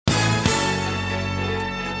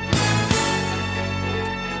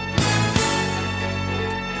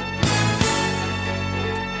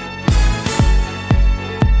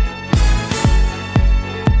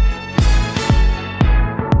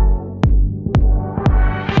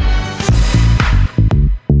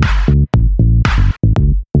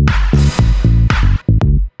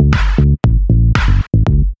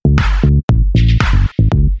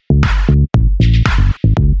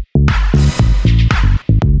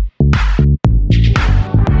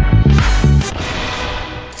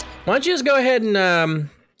don't you just go ahead and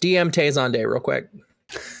DM Tazonde real quick?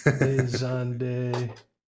 Tazonde.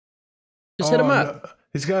 Just hit him up. No.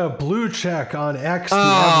 He's got a blue check on X.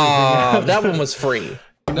 Oh, that one was free.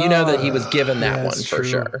 You know that he was given that one for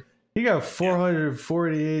sure. He got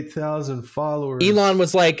 448,000 followers. Elon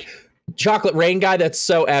was like, Chocolate Rain guy, that's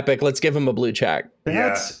so epic. Let's give him a blue check.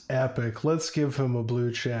 That's epic. Let's give him a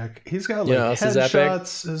blue check. He's got like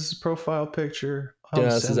headshots, his profile picture. You know,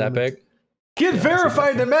 this is epic. Get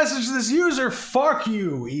verified to message this user. Fuck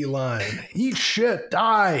you, Elon. Eat shit.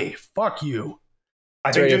 Die. Fuck you.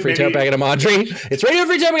 It's Radio Free Tote Bag and Amadri. It's Radio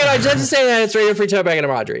Free Tote Bag and I just to say that it's Radio Free Tote Bag and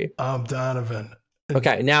Amadri. I'm Donovan.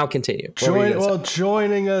 Okay, now continue.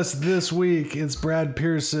 Joining us this week, it's Brad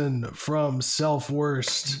Pearson from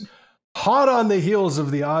Self-Worst. Hot on the heels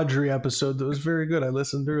of the Audrey episode that was very good. I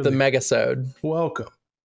listened earlier. The Megasode. Welcome.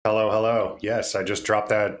 Hello. Yes, I just dropped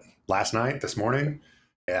that this morning.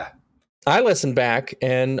 Yeah. I listened back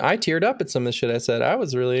and I teared up at some of the shit I said. I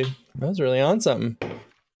was really on something.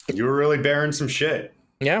 You were really bearing some shit.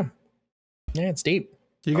 Yeah. Yeah, it's deep.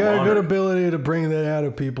 You got a good ability to bring that out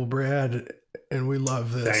of people, Brad, and we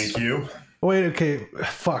love this. Thank you. Wait, okay.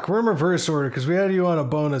 Fuck, we're in reverse order because we had you on a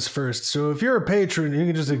bonus first. So if you're a patron, you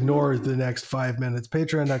can just ignore the next 5 minutes.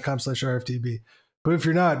 Patreon.com/RFTB. But if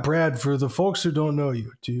you're not, Brad, for the folks who don't know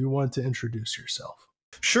you, do you want to introduce yourself?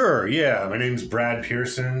 Sure, yeah. My name's Brad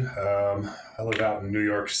Pearson. I live out in New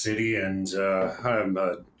York City, and I'm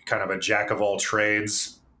kind of a jack of all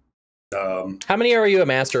trades. How many are you a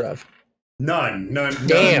master of? None.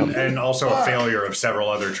 Damn. And also a failure of several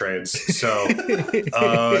other trades. So,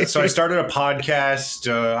 so I started a podcast,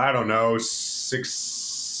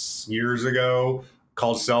 6 years ago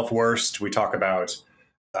called Self-Worst. We talk about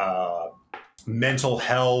mental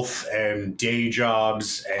health and day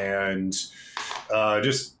jobs and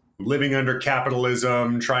just living under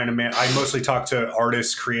capitalism, trying to I mostly talk to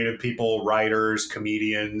artists, creative people, writers,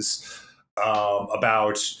 comedians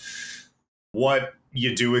about what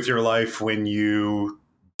you do with your life when you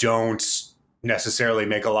don't necessarily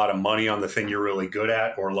make a lot of money on the thing you're really good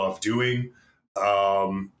at or love doing.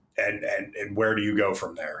 And where do you go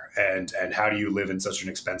from there? And how do you live in such an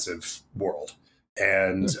expensive world?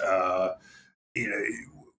 And,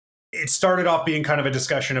 it started off being kind of a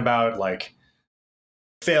discussion about like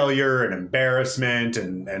failure and embarrassment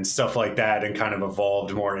and stuff like that, and kind of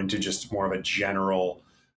evolved more into just more of a general,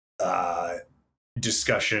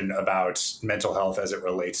 discussion about mental health as it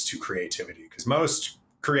relates to creativity, because most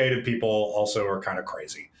creative people also are kind of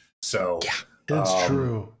crazy. So yeah, it's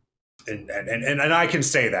true. And I can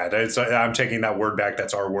say that I'm taking that word back.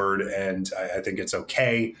 That's our word. And I think it's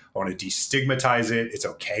okay. I want to destigmatize it. It's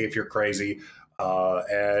okay if you're crazy.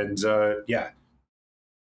 Yeah.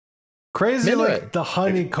 Crazy like the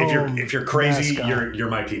honeycomb. If you're crazy, mascot. you're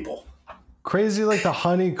my people. Crazy like the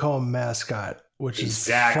honeycomb mascot. Which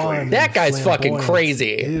exactly. is fun. That guy's fucking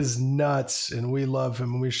crazy. He is nuts, and we love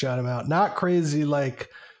him, and we shout him out. Not crazy like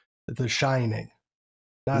The Shining.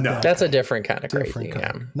 That's a different kind of crazy.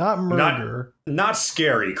 Yeah. Not murder. Not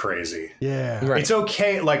scary crazy. Yeah. Right. It's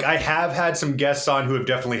okay. Like, I have had some guests on who have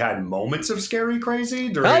definitely had moments of scary crazy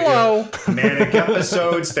during manic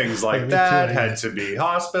episodes, things like that. Had to be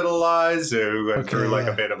hospitalized. Who went through like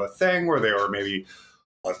a bit of a thing where they were maybe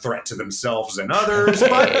a threat to themselves and others,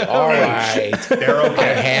 but all right, they're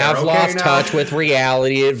okay. I have lost touch with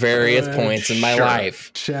reality at various points in my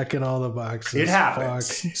life. Checking all the boxes. It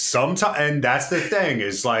happens sometimes, and that's the thing.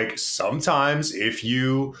 Is like sometimes if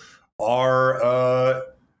you are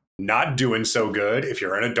not doing so good, if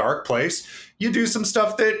you're in a dark place, you do some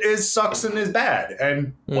stuff that sucks and is bad.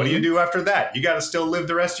 And what do you do after that? You got to still live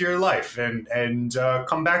the rest of your life and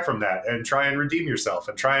come back from that and try and redeem yourself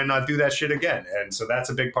and try and not do that shit again. And so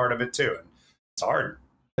that's a big part of it too. And it's hard.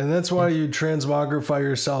 And that's why you transmogrify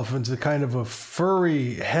yourself into kind of a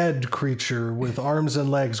furry head creature with arms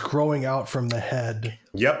and legs growing out from the head.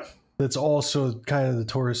 Yep. That's also kind of the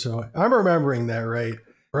torso. I'm remembering that, right?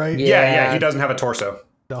 Right? Yeah. He doesn't have a torso.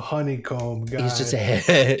 The honeycomb guy. He's just a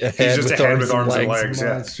head. He's just a head with arms and legs.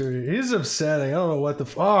 Yeah. He's upsetting. I don't know what the.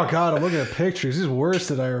 Oh God! I'm looking at pictures. He's worse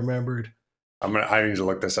than I remembered. I need to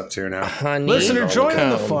look this up too now. Listener, join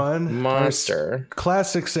in the fun. Monster.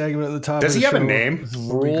 Classic segment at the top. Does of the he have show. a name?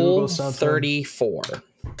 Rule 34.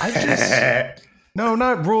 No,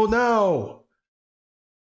 not rule. No.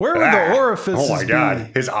 Where would the orifices be? Oh my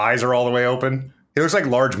God! His eyes are all the way open. He looks like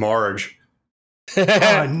Large Marge.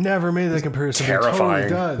 I never made that comparison. Terrifying.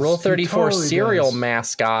 Totally Rule 34 cereal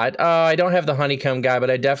mascot. I don't have the honeycomb guy,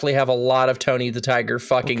 but I definitely have a lot of Tony the Tiger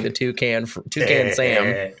fucking the toucan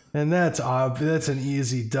Sam. And that's an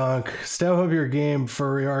easy dunk. Step up your game,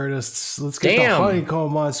 furry artists. Let's get the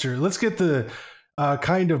honeycomb monster. Let's get the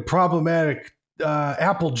kind of problematic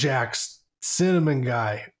Apple Jacks cinnamon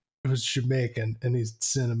guy who's Jamaican and he's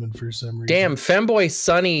cinnamon for some reason. Damn, Femboy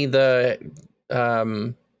Sonny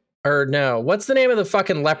or no, what's the name of the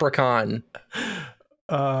fucking leprechaun? Is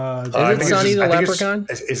it Sonny the leprechaun?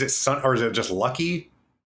 Is it Son or is it just Lucky?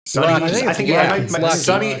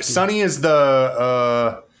 Sonny, Sonny is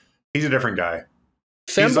the he's a different guy.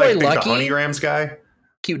 He's like the Honeygrams guy.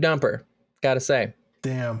 Cute dumper, gotta say.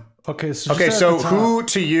 Damn. Okay, so who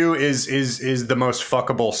to you is the most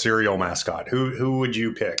fuckable cereal mascot? Who would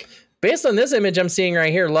you pick? Based on this image I'm seeing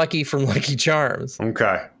right here, Lucky from Lucky Charms.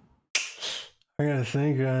 Okay. I gotta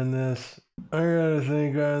think on this.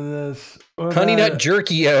 Honey Nut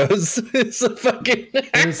Jerkios. It's a fucking.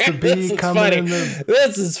 Is the bee coming in the?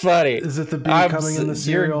 This is funny. Is it the bee coming in the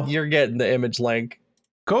cereal? You're getting the image link.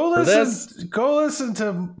 Go listen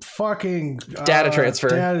to fucking data transfer.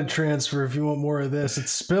 Data transfer if you want more of this.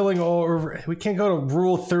 It's spilling all over. We can't go to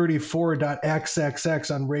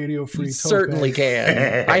rule34.xxx on Radio Free. You certainly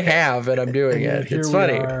can. I have, and I'm doing it. It's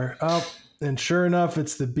funny. And sure enough,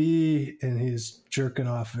 it's the bee, and he's jerking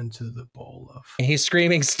off into the bowl of. And he's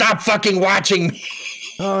screaming, "Stop fucking watching me!"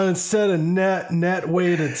 Oh, and instead of net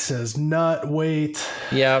weight, it says nut weight.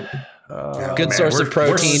 Yep. Good source of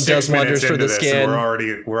protein, does wonders for the skin.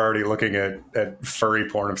 We're already looking at furry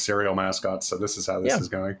porn of cereal mascots. So this is how this is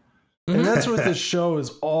going. And that's what this show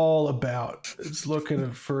is all about. It's looking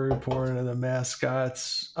at furry porn and the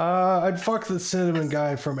mascots. I'd fuck the cinnamon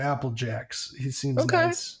guy from Apple Jacks. He seems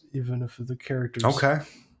nice, even if the character's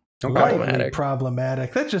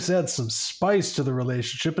problematic. That just adds some spice to the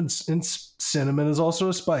relationship, and cinnamon is also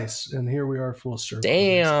a spice. And here we are, full circle.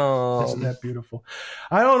 Damn, isn't that beautiful?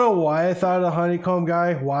 I don't know why I thought of the honeycomb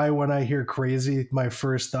guy. Why, when I hear crazy, my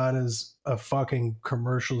first thought is a fucking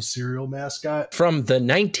commercial cereal mascot from the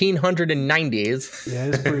 1990s. Yeah,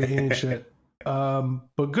 it's pretty ancient.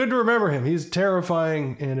 But good to remember him. He's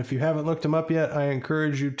terrifying. And if you haven't looked him up yet, I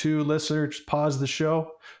encourage you to, listeners, pause the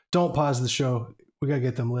show. Don't pause the show. We got to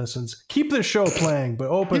get them listens. Keep the show playing, but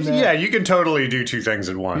open that. Yeah, you can totally do two things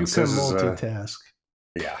at once. You can multitask.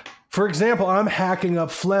 Yeah. For example, I'm hacking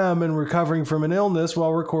up phlegm and recovering from an illness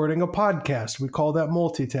while recording a podcast. We call that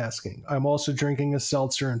multitasking. I'm also drinking a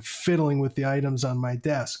seltzer and fiddling with the items on my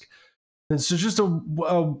desk. And so just a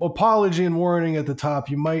apology and warning at the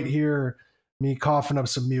top. You might hear me coughing up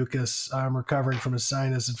some mucus. I'm recovering from a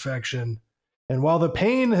sinus infection. And while the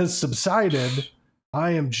pain has subsided,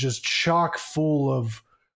 I am just chock full of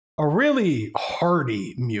a really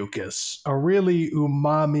hearty mucus, a really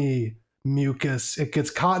umami mucus. It gets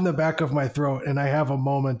caught in the back of my throat, and I have a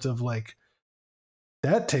moment of like,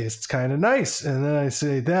 that tastes kind of nice. And then I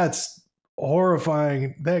say, that's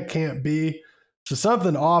horrifying. That can't be. So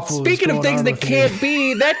something awful. Speaking of things that can't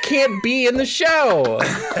be, that can't be in the show.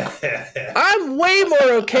 I'm way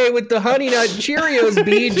more okay with the Honey Nut Cheerios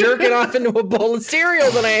bee jerking off into a bowl of cereal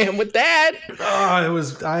than I am with that. I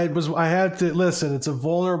had to listen. It's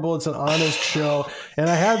an honest show. And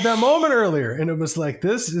I had that moment earlier, and it was like,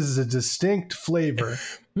 this is a distinct flavor,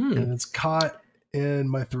 and it's caught in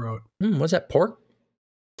my throat. Was that pork?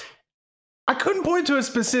 I couldn't point to a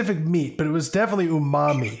specific meat, but it was definitely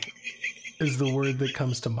umami. Is the word that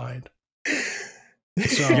comes to mind. So,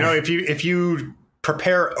 if you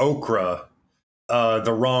prepare okra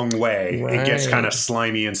the wrong way, it gets kind of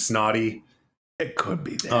slimy and snotty. It could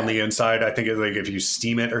be that. On the inside. I think it's like if you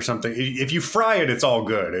steam it or something. If you fry it, it's all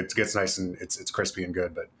good. It gets nice and it's crispy and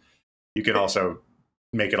good. But you can also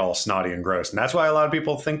make it all snotty and gross, and that's why a lot of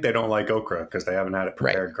people think they don't like okra because they haven't had it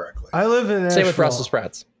prepared correctly. I live in Nashville. Same with Brussels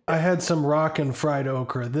sprouts. I had some rockin' fried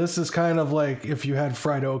okra. This is kind of like if you had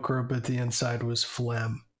fried okra, but the inside was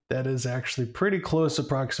phlegm. That is actually pretty close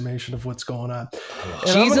approximation of what's going on.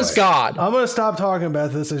 Jesus God. I'm going to stop talking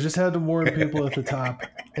about this. I just had to warn people at the top.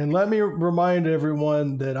 And let me remind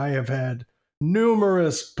everyone that I have had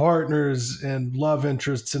numerous partners and love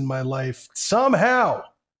interests in my life somehow.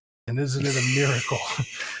 And isn't it a miracle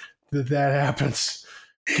that happens,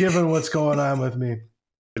 given what's going on with me?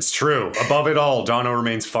 It's true. Above it all, Dono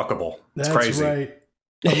remains fuckable. It's crazy. That's right.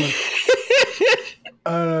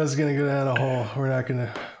 I don't know. I was going to go down a hole. We're not going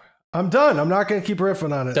to. I'm done. I'm not going to keep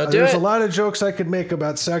riffing on it. There's a lot of jokes I could make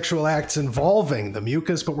about sexual acts involving the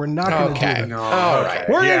mucus, but we're not going to do that. No, all right.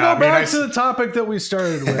 We're going to go back to the topic that we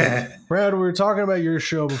started with. Brad, we were talking about your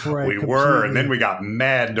show before we were, and then we got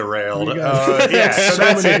mad derailed. So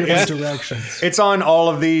that's many different directions. It's on all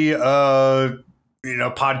of the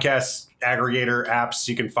podcast aggregator apps.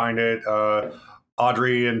 You can find it.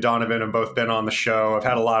 Audrey and Donovan have both been on the show. I've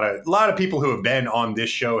had a lot of people who have been on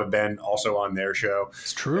this show have been also on their show.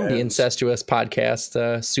 It's true. The incestuous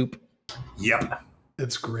podcast soup. Yep.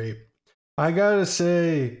 It's great. I gotta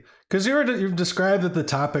say, because you've described that the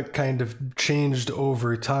topic kind of changed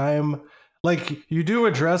over time. Like, you do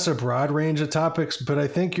address a broad range of topics, but I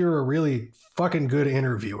think you're a really fucking good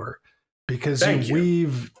interviewer because Thank you.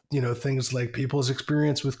 weave, things like people's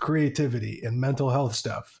experience with creativity and mental health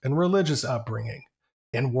stuff and religious upbringing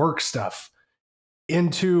and work stuff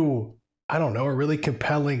into, I don't know, a really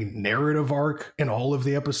compelling narrative arc in all of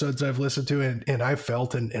the episodes I've listened to and I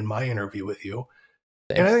felt in my interview with you.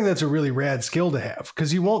 And I think that's a really rad skill to have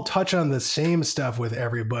because you won't touch on the same stuff with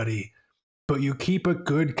everybody, but you keep a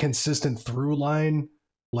good, consistent through line,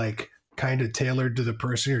 like kind of tailored to the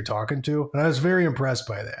person you're talking to. And I was very impressed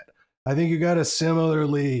by that. I think you got a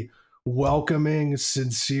similarly welcoming,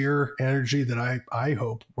 sincere energy that I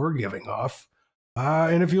hope we're giving off.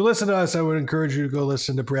 And if you listen to us, I would encourage you to go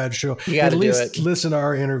listen to Brad's show. You got to At do least it. listen to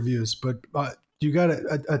our interviews, but you got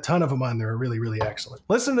a ton of them on there are really, really excellent.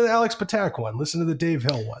 Listen to the Alex Patak one. Listen to the Dave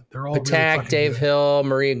Hill one. They're all Patak, really Dave good. Hill,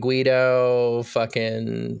 Maria Guido,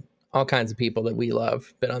 fucking all kinds of people that we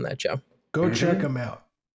love been on that show. Go check them out.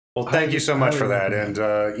 Well, thank you so much for that. And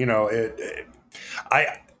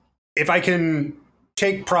if I can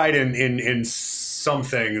take pride in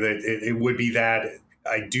something, that it would be that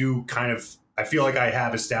I feel like I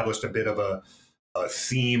have established a bit of a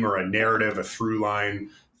theme or a narrative, a through line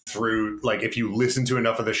through, like, if you listen to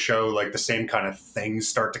enough of the show, like the same kind of things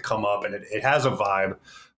start to come up, and it has a vibe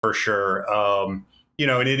for sure. And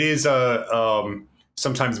it is a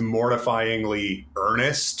sometimes mortifyingly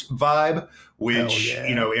earnest vibe, which,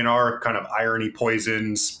 in our kind of irony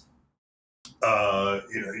poisons,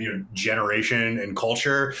 generation and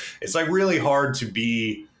culture, it's like really hard to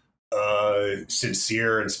be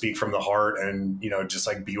sincere and speak from the heart and, just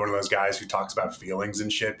like be one of those guys who talks about feelings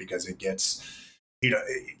and shit, because it gets,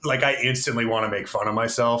 like I instantly want to make fun of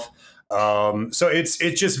myself. So it's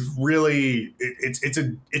just really, it's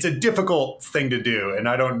a difficult thing to do. And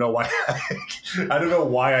I don't know why, I don't know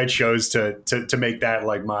why I chose to make that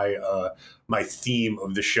like my theme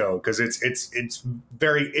of the show. Cause it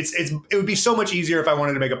would be so much easier if I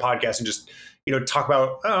wanted to make a podcast and just, talk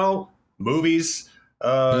about, movies,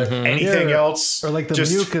 anything else, or like the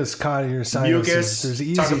just mucus caught in your sinuses. There's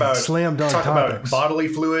easy slam dunk talk topics. about bodily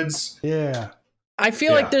fluids. Yeah. I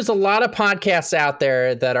feel like there's a lot of podcasts out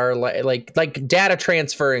there that are like data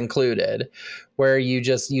transfer included, where you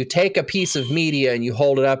take a piece of media and you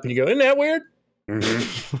hold it up and you go, isn't that weird?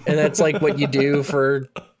 Mm-hmm. And that's like what you do for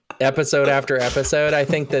episode after episode. I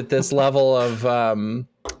think that this level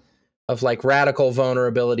of like radical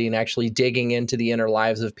vulnerability and actually digging into the inner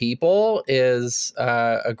lives of people is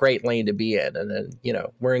a great lane to be in. And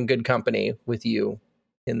we're in good company with you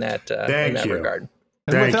in that regard.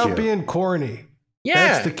 And without being corny. Yeah.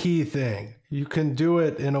 That's the key thing. You can do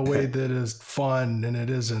it in a way that is fun and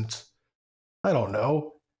it isn't, I don't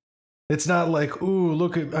know. It's not like, ooh,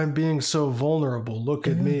 look at, I'm being so vulnerable. Look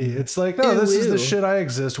at me. It's like, no, this is the shit I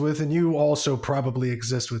exist with. And you also probably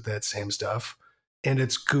exist with that same stuff. And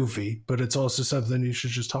it's goofy, but it's also something you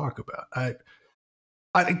should just talk about. I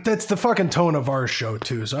that's the fucking tone of our show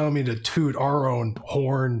too. So I don't mean to toot our own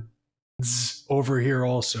horn over here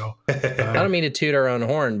also. I don't mean to toot our own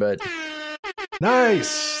horn, but...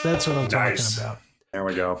 Nice. That's what I'm talking about. There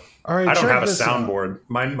we go. All right. I don't have a soundboard.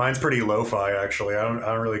 Mine's pretty lo-fi, actually. I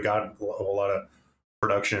don't really got a whole lot of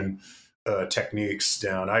production techniques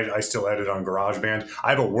down. I still edit on GarageBand. I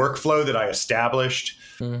have a workflow that I established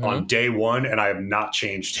on day one, and I have not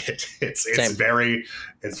changed it. It's very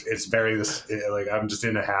like I'm just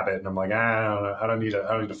in a habit, and I'm like, I don't need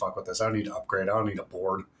to fuck with this. I don't need to upgrade. I don't need a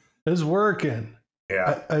board. It's working.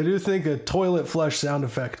 Yeah, I do think a toilet flush sound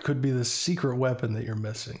effect could be the secret weapon that you're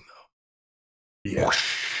missing, though. Yeah,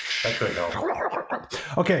 that could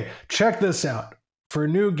help. Okay, check this out. For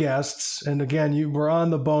new guests, and again, you were on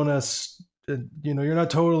the bonus. You're not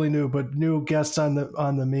totally new, but new guests on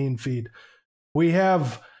the main feed.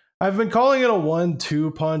 I've been calling it a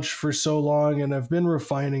 1-2 punch for so long, and I've been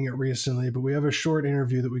refining it recently. But we have a short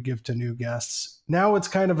interview that we give to new guests. Now it's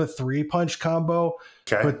kind of a 3-punch combo.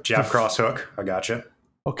 Okay, but jab, cross, hook. I gotcha.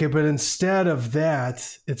 Okay, but instead of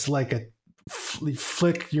that, it's like a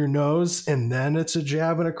flick your nose and then it's a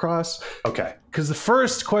jab and a cross. Okay. Because the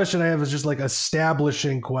first question I have is just like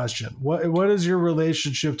establishing question. What is your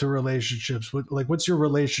relationship to relationships? What's your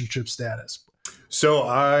relationship status? So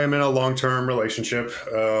I'm in a long-term relationship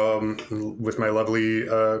with my lovely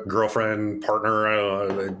girlfriend,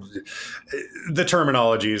 partner. The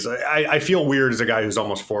terminologies. I feel weird as a guy who's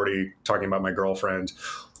almost 40 talking about my girlfriend.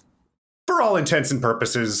 For all intents and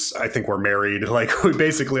purposes, I think we're married. Like,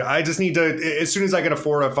 I just need to, as soon as I can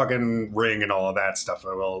afford a fucking ring and all of that stuff,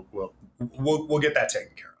 we'll get that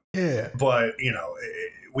taken care of. Yeah. But,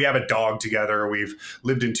 we have a dog together. We've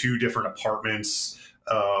lived in 2 different apartments.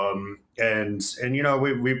 And you know,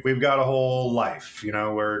 we've got a whole life, you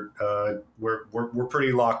know, we're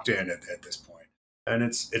pretty locked in at this point, and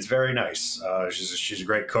it's very nice. She's a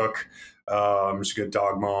great cook. She's a good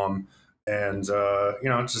dog mom, and you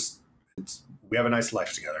know, we have a nice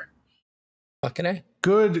life together. Fucking A.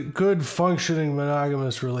 Good functioning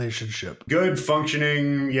monogamous relationship. Good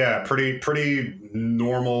functioning, yeah, pretty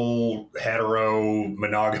normal hetero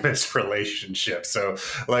monogamous relationship. So,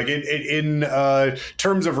 like in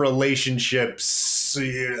terms of relationships,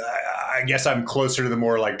 I guess I'm closer to the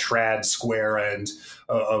more like trad square end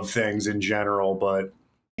of things in general. But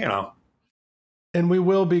you know. And we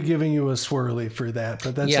will be giving you a swirly for that,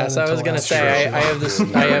 but that's yes. I was going to say I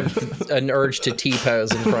have an urge to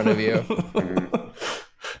T-pose in front of you.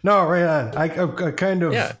 No, right on. I kind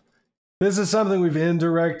of. Yeah. This is something we've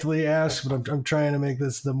indirectly asked, but I'm trying to make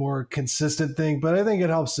this the more consistent thing. But I think it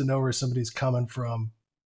helps to know where somebody's coming from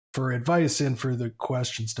for advice and for the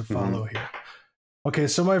questions to follow here. Okay,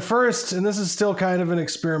 so my first, and this is still kind of an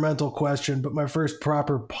experimental question, but my first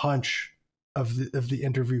proper punch of the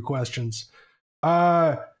interview questions.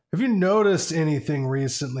 Have you noticed anything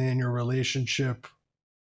recently in your relationship?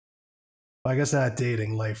 Well, I guess not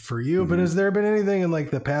dating life for you, but has there been anything in like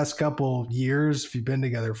the past couple years, if you've been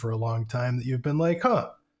together for a long time, that you've been like,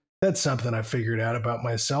 that's something I figured out about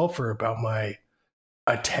myself or about my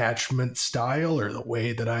attachment style or the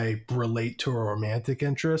way that I relate to a romantic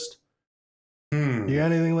interest? You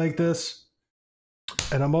got anything like this?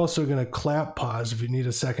 And I'm also going to clap pause if you need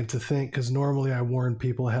a second to think, because normally I warn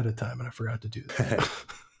people ahead of time and I forgot to do that.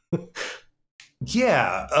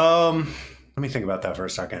 Yeah. Let me think about that for a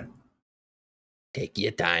second. Take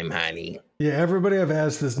your time, honey. Yeah, everybody I've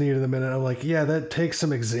asked this needed a minute. I'm like, yeah, that takes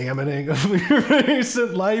some examining of your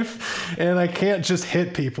recent life, and I can't just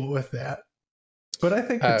hit people with that. But I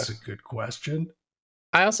think that's a good question.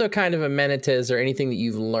 I also kind of amended to, is there anything that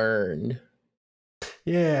you've learned?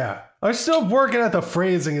 Yeah. I'm still working at the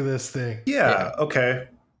phrasing of this thing. Yeah. Okay.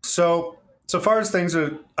 So far as things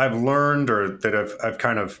that I've learned or that I've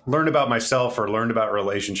kind of learned about myself or learned about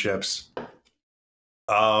relationships,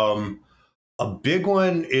 a big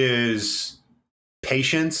one is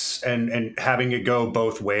patience and having it go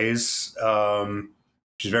both ways.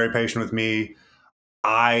 She's very patient with me.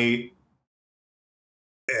 I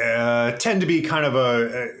tend to be kind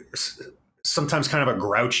of sometimes kind of a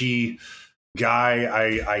grouchy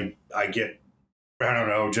guy. I get, I don't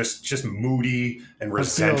know, just moody and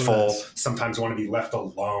resentful. Sometimes want to be left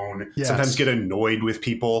alone. Yes. Sometimes get annoyed with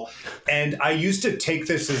people. And I used to take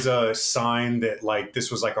this as a sign that like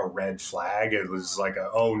this was like a red flag. It was like,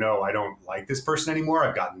 oh no, I don't like this person anymore.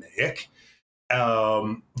 I've gotten the ick.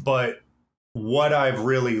 But what I've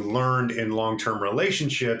really learned in long-term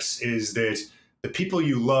relationships is that the people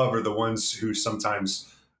you love are the ones who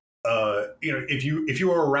sometimes, if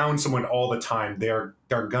you are around someone all the time, they're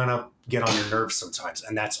gonna get on your nerves sometimes,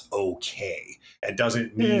 and that's okay. It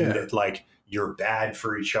doesn't mean that like you're bad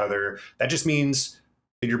for each other. That just means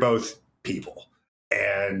that you're both people.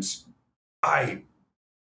 And I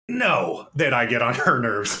know that I get on her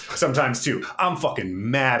nerves sometimes too. I'm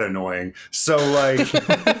fucking mad annoying. So like,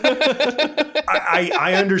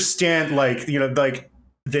 I understand like, you know, like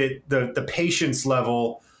the patience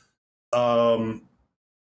level,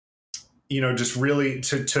 you know, just really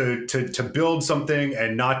to build something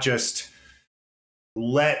and not just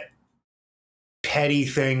let petty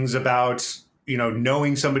things about, you know,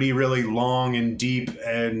 knowing somebody really long and deep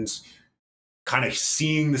and kind of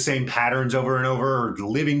seeing the same patterns over and over or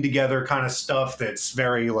living together kind of stuff that's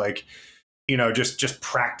very like, you know, just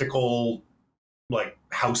practical like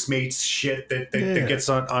housemates shit that gets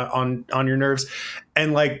on your nerves.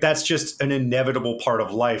 And like that's just an inevitable part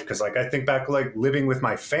of life, because like I think back like living with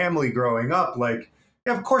my family growing up, like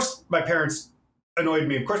yeah, of course my parents annoyed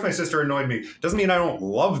me, of course my sister annoyed me. Doesn't mean I don't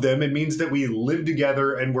love them. It means that we live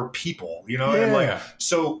together and we're people, you know. And like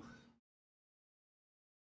so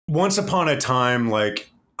once upon a time,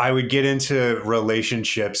 like I would get into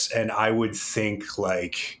relationships and I would think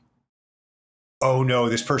like, oh no,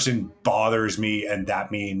 this person bothers me, and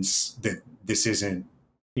that means that this isn't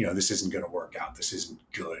going to work out. This isn't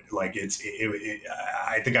good. Like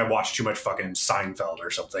I think I watched too much fucking Seinfeld or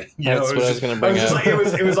something. That's what I was going to bring up. Like,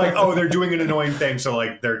 it was like, oh, they're doing an annoying thing, so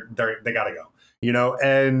like they gotta go, you know.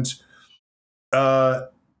 And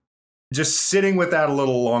just sitting with that a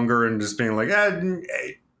little longer and just being like,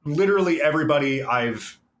 literally everybody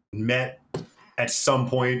I've met at some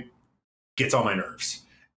point gets on my nerves.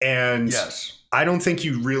 And I don't think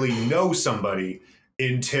you really know somebody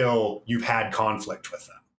until you've had conflict with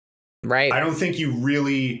them. Right. I don't think you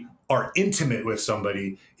really are intimate with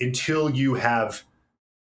somebody until you have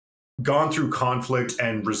gone through conflict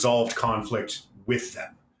and resolved conflict with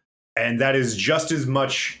them. And that is just as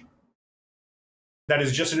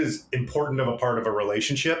important of a part of a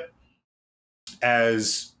relationship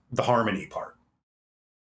as the harmony part.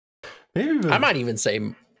 Maybe I might even say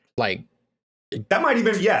like that might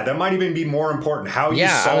even be more important. How you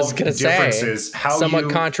solve differences, how somewhat you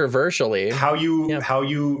controversially, how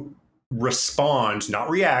you respond, not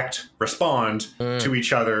react, respond to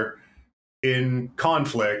each other in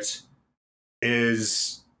conflict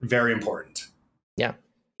is very important. Yeah,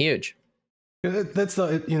 huge. That's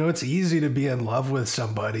it's easy to be in love with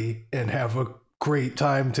somebody and have a great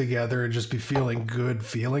time together and just be feeling good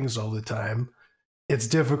feelings all the time. It's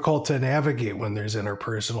difficult to navigate when there's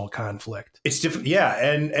interpersonal conflict. It's different. Yeah.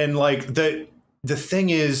 And like the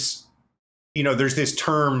thing is, there's this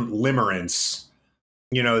term limerence,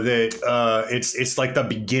 that it's like the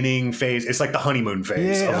beginning phase. It's like the honeymoon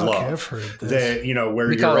phase of love. I've heard this. That, where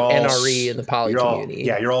we you're call it all NRE in the poly community.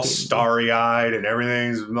 You're all starry eyed and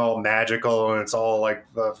everything's all magical and it's all like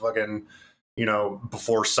the fucking,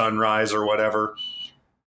 before sunrise or whatever.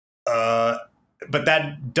 But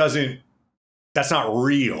that's not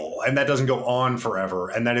real, and that doesn't go on forever,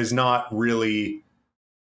 and that is not really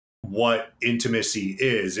what intimacy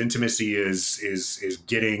is. Intimacy is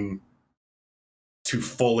getting to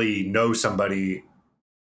fully know somebody,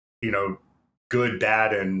 good,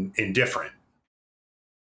 bad, and indifferent.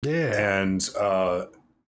 Yeah. And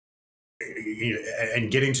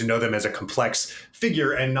getting to know them as a complex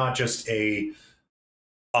figure and not just a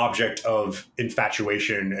object of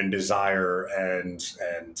infatuation and desire and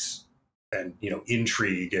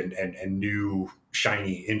intrigue and new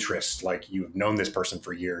shiny interest. Like, you've known this person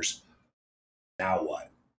for years. Now what?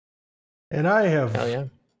 And I have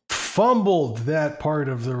fumbled that part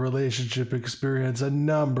of the relationship experience a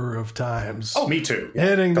number of times. Oh, me too. Yeah,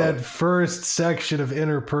 hitting that first section of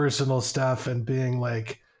interpersonal stuff and being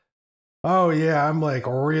like, oh yeah, I'm like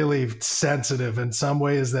really sensitive. In some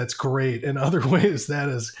ways that's great. In other ways that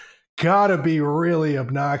is gotta be really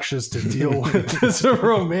obnoxious to deal with as a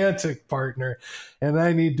romantic partner. And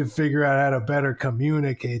I need to figure out how to better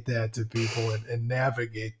communicate that to people and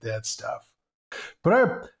navigate that stuff.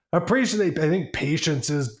 But I think patience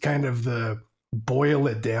is kind of the boil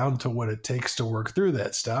it down to what it takes to work through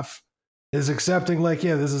that stuff, is accepting like,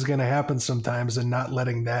 yeah, this is going to happen sometimes and not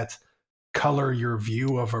letting that color your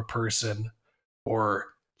view of a person or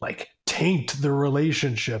like taint the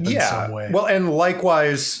relationship in some way. Well, and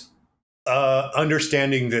likewise,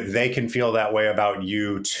 understanding that they can feel that way about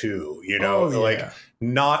you too, like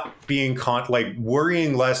not being like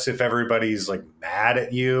worrying less if everybody's like mad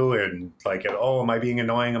at you and like, oh, am I being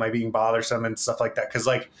annoying? Am I being bothersome and stuff like that? Cause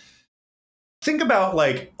like, think about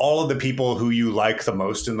like all of the people who you like the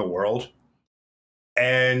most in the world,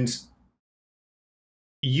 and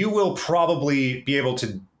you will probably be able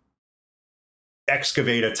to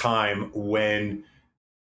excavate a time when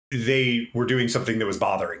they were doing something that was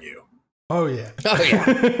bothering you. Oh yeah.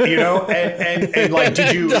 And like,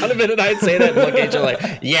 did you? Donovan and I say that and look at each other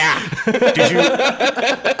like, yeah. Did you?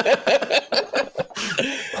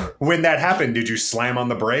 When that happened, did you slam on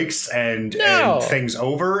the brakes and things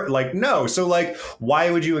over? Like, no. So like,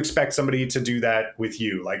 why would you expect somebody to do that with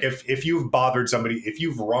you? Like, if you've bothered somebody, if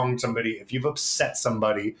you've wronged somebody, if you've upset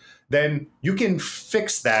somebody, then you can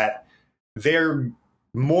fix that. They're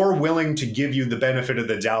more willing to give you the benefit of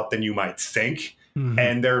the doubt than you might think. Mm-hmm.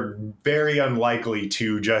 And they're very unlikely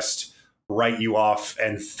to just write you off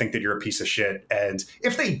and think that you're a piece of shit. And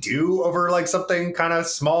if they do over like something kind of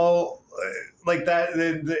small like that,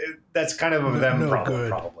 that's kind of them problem.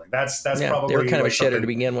 Probably that's probably they were kind of like a shitter to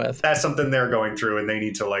begin with. That's something they're going through, and they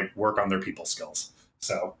need to like work on their people skills.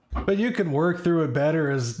 So, but you can work through it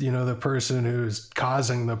better as the person who's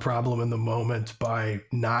causing the problem in the moment by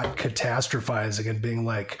not catastrophizing and being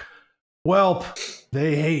like, "Well,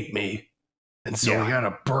 they hate me." And so we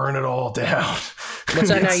gotta burn it all down. What's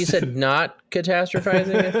that now? You said not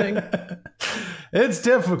catastrophizing, I think? It's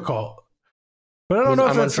difficult. But I don't know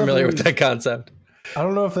if I'm unfamiliar with that concept. I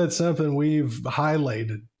don't know if that's something we've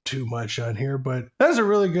highlighted too much on here, but that's a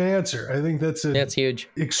really good answer. I think that's huge.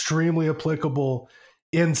 Extremely applicable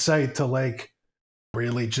insight to like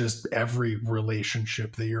really just every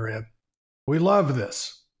relationship that you're in. We love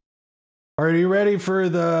this. Are you ready for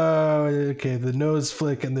the nose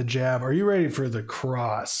flick and the jab? Are you ready for the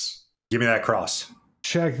cross? Give me that cross.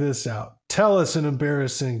 Check this out. Tell us an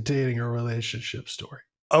embarrassing dating or relationship story.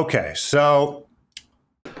 Okay, so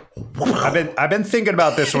I've been thinking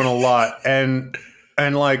about this one a lot, and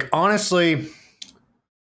like honestly,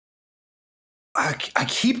 I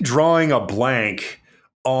keep drawing a blank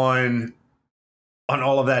on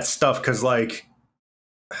all of that stuff, because like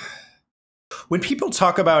when people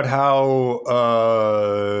talk about how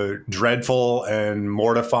dreadful and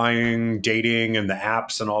mortifying dating and the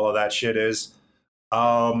apps and all of that shit is,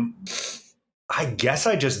 I guess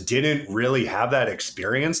I just didn't really have that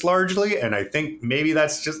experience largely. And I think maybe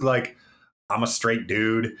that's just like, I'm a straight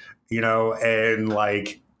dude, and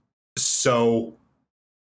like, so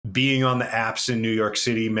being on the apps in New York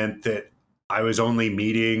City meant that I was only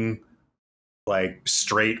meeting like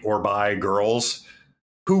straight or bi girls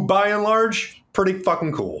who by and large pretty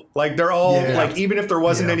fucking cool. Like they're all like, even if there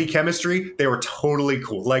wasn't any chemistry, they were totally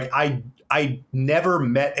cool. Like I never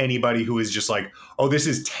met anybody who was just like, oh, this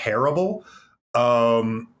is terrible.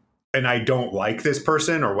 And I don't like this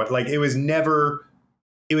person or what. Like it was never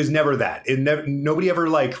that. Nobody ever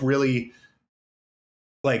like really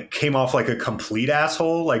like came off like a complete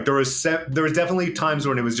asshole. Like there was definitely times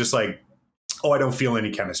when it was just like, oh, I don't feel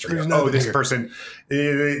any chemistry. Oh, this person,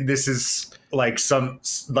 this is like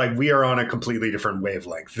we are on a completely different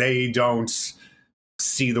wavelength. They don't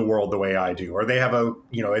see the world the way I do, or they have a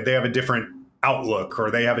different outlook,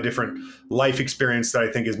 or they have a different life experience that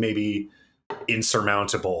I think is maybe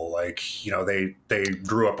insurmountable. Like, they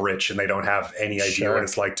grew up rich and they don't have any idea what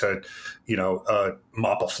it's like to,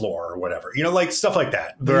 mop a floor or whatever, like stuff like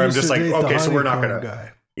that. Where I'm just like, okay, so we're not going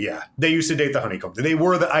to. Yeah, they used to date the honeycomb.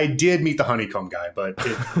 I did meet the honeycomb guy, but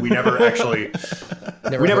we never actually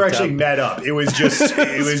met up. It was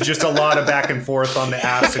just a lot of back and forth on the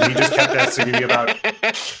apps, and he just kept asking me about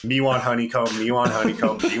me want honeycomb, me want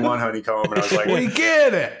honeycomb, me want honeycomb, and I was like, we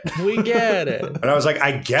get it. And I was like,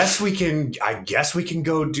 I guess we can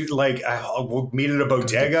go do like we'll meet at a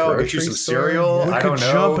bodega, I'll get you some cereal. We I don't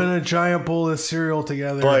know. Jump in a giant bowl of cereal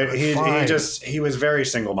together. But he was very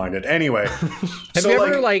single-minded. Anyway,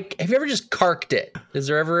 have you ever just carked it? Is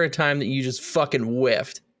there ever a time that you just fucking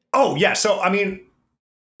whiffed? Oh yeah. So I mean,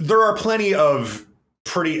 there are plenty of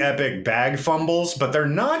pretty epic bag fumbles, but they're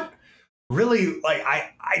not really like,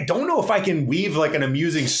 I don't know if I can weave like an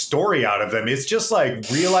amusing story out of them. It's just like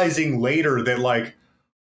realizing later that like,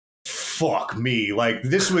 fuck me. Like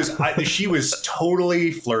this was, she was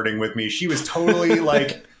totally flirting with me. She was totally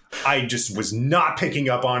like, I just was not picking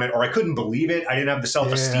up on it, or I couldn't believe it. I didn't have the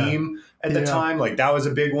self-esteem at the time. Like that was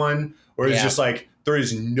a big one where it's just like, there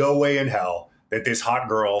is no way in hell that this hot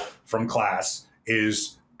girl from class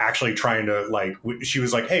is actually trying to like, she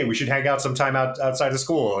was like, hey, we should hang out sometime outside of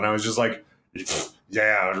school. And I was just like,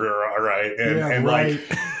 yeah, all right. And like,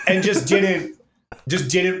 and just didn't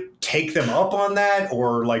take them up on that.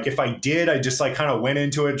 Or like, if I did, I just like kind of went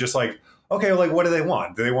into it just like, okay, like, what do they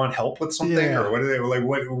want? Do they want help with something? Or what do they like,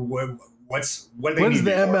 what do they need? When's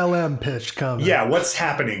the MLM pitch coming? Yeah, what's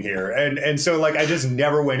happening here? And so like I just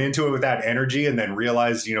never went into it with that energy, and then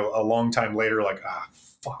realized, a long time later, like,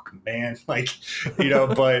 fuck, man. Like,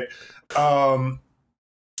 but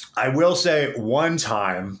I will say one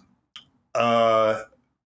time, the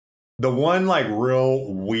one like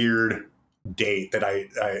real weird date that I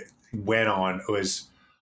went on was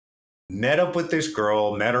met up with this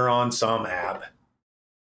girl, met her on some app,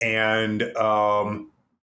 and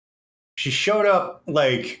she showed up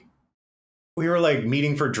like we were like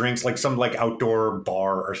meeting for drinks, like some like outdoor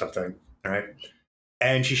bar or something, right?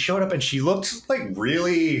 And she showed up and she looked like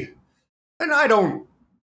really, and I don't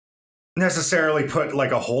necessarily put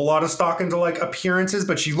like a whole lot of stock into like appearances,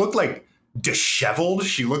 but she looked like disheveled.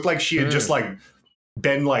 She looked like she had just like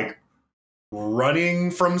been like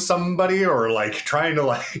running from somebody, or like trying to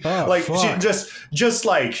like she just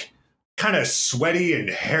like kind of sweaty and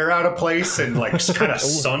hair out of place and like kind of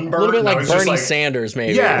sunburned. A little bit like Bernie Sanders,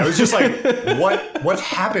 maybe. Yeah, it was just like, what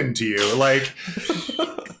happened to you? Like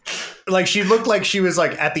she looked like she was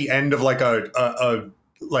like at the end of like a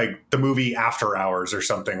like the movie After Hours or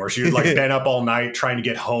something, where she had like been up all night trying to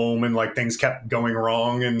get home, and like things kept going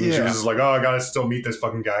wrong, and she was just like, oh, I gotta still meet this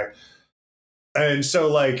fucking guy. And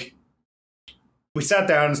so like we sat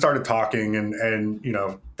down and started talking,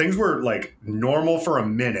 and things were like normal for a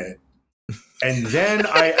minute. And then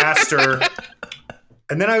I asked her,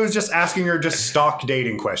 and then I was just asking her just stock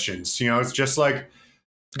dating questions. It's just like,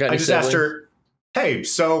 I just asked her, hey,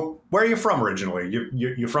 so where are you from originally?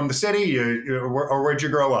 You from the city? Or where'd you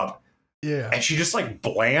grow up? Yeah. And she just like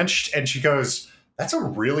blanched, and she goes, that's a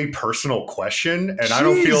really personal question, and I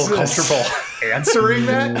don't feel comfortable answering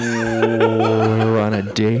that. We're on a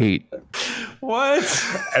date. What?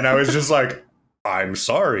 And I was just like, I'm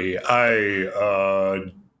sorry.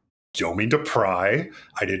 I don't mean to pry.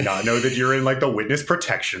 I did not know that you're in like the witness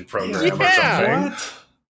protection program or something. What?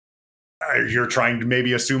 You're trying to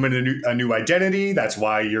maybe assume a new identity. That's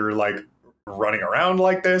why you're like running around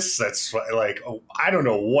like this. That's like, oh, I don't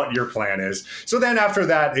know what your plan is. So then after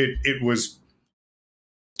that, it was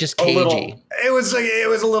just a cagey. little, it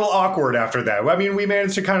was a little awkward after that. I mean, we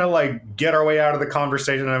managed to kind of like get our way out of the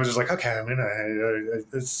conversation, and I was just like, okay, I'm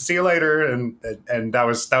gonna see you later, and that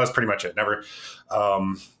was pretty much it. Never.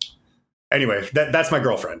 Anyway, that's my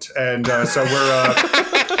girlfriend, and so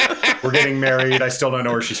we're getting married. I still don't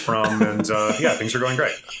know where she's from, and yeah, things are going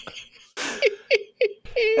great.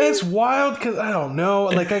 It's wild because I don't know.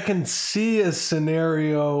 Like, I can see a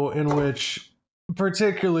scenario in which,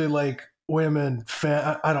 particularly like women,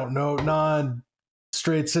 I don't know,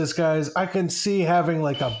 non-straight cis guys, I can see having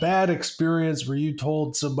like a bad experience where you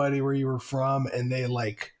told somebody where you were from and they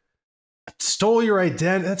like stole your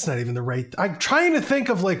identity. That's not even the right. I'm trying to think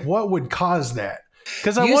of like what would cause that,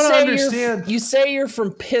 because I want to understand. You say you're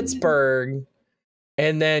from Pittsburgh,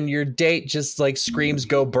 and then your date just like screams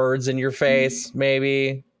 "Go Birds" in your face,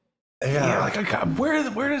 maybe. Yeah, like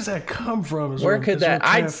where does that come from? Where could that?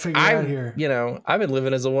 I've here. You know, I've been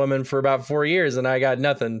living as a woman for about 4 years, and I got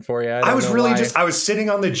nothing for you. I was really I was sitting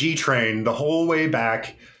on the G train the whole way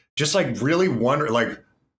back, just like really wondering, like,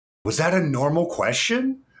 was that a normal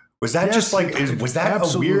question? Was that just like, was that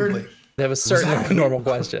absolutely a weird? That was certainly a normal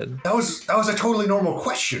question. That was a totally normal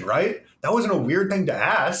question, right? That wasn't a weird thing to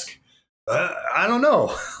ask. I don't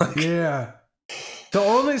know. Yeah, the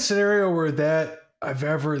only scenario where that I've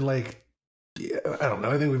ever like, I don't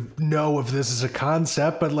know. I think we know if this is a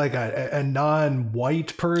concept, but like a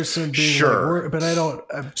non-white person being sure, like, but I don't.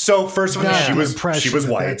 So first of all, she was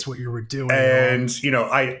white. That's what you were doing, and you know,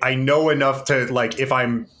 I know enough to like, if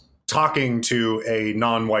I'm talking to a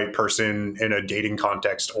non-white person in a dating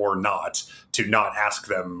context or not, to not ask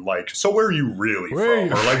them like, so where are you really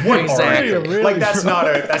from, or like what are you really like? That's not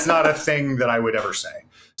a thing that I would ever say.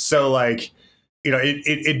 So like, you know,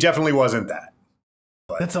 it definitely wasn't that.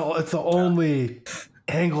 But that's the only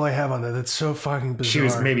angle I have on that. That's so fucking bizarre. She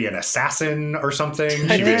was maybe an assassin or something.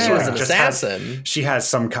 She was an assassin. She has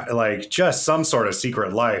some kind, like just some sort of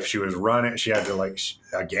secret life. She was running. She had to like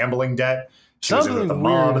a gambling debt. She was with the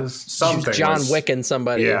mob. Something. John Wiccan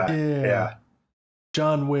somebody. Yeah.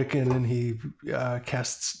 John Wiccan, and he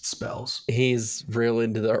casts spells. He's real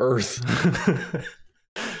into the earth.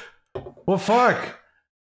 Well, fuck.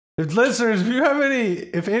 If listeners,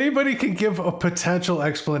 if anybody can give a potential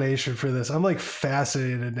explanation for this, I'm like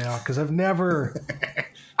fascinated now, because I've never.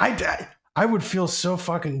 I would feel so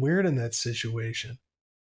fucking weird in that situation,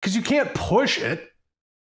 because you can't push it.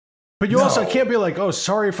 But you also can't be like, oh,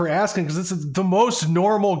 sorry for asking, because this is the most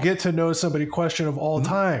normal get to know somebody question of all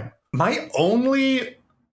time. My only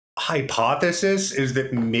hypothesis is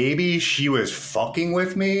that maybe she was fucking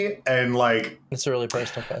with me, and like, it's a really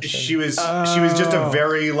personal question. She was just a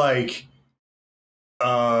very like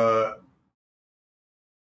a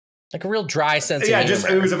real dry sense of humor.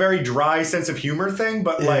 It was a very dry sense of humor thing,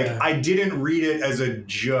 but like I didn't read it as a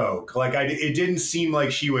joke. Like it didn't seem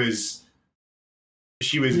like she was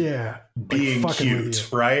being like cute,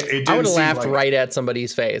 right? I would have laughed right at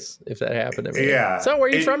somebody's face if that happened to me. Yeah. So where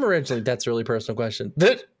are you from originally? That's a really personal question.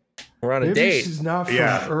 We're on a maybe date. She's not from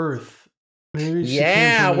Earth. Maybe she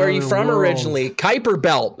where are you from originally? Kuiper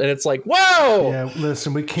Belt. And it's like, whoa! Yeah,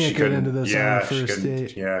 listen, we can't get into this on the first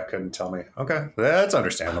date. Yeah, couldn't tell me. Okay, that's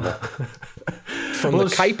understandable. From the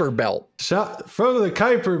Kuiper Belt. From the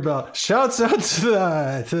Kuiper Belt. Shouts out to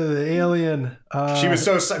the alien. She was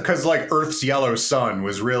so, because like Earth's yellow sun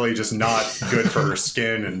was really just not good for her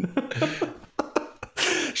skin. And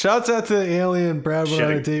shouts out to the alien Brad went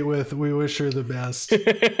on a date with. We wish her the best.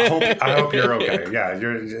 I hope you're okay. Yeah,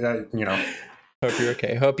 you're, you know. Hope you're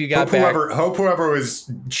okay. Hope you got back. Hope whoever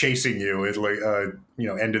was chasing you is like, you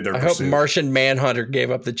know, ended their pursuit. Hope Martian Manhunter gave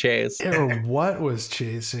up the chase. Or what was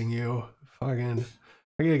chasing you? Fucking,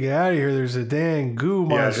 I gotta get out of here. There's a dang goo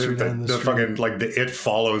monster down the street. Fucking like the It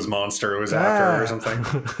Follows monster was after her or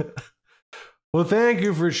something. Well, thank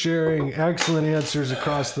you for sharing excellent answers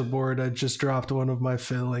across the board. I just dropped one of my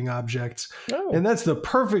fiddling objects. Oh. And that's the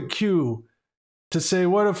perfect cue to say,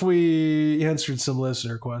 what if we answered some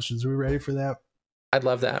listener questions? Are we ready for that? I'd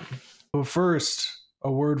love that. But first, a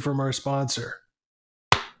word from our sponsor.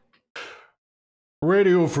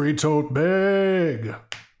 Radio Free Tote Bag.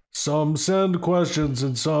 Some send questions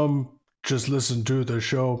and some just listen to the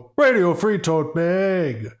show. Radio Free Tote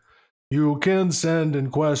Bag. You can send in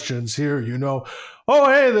questions here, you know. Oh,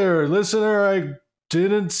 hey there, listener. I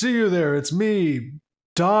didn't see you there. It's me,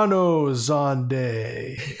 Dono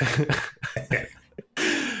Zonde.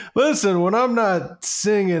 Listen, when I'm not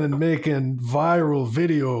singing and making viral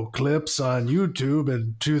video clips on YouTube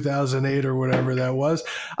in 2008 or whatever that was,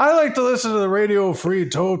 I like to listen to the Radio Free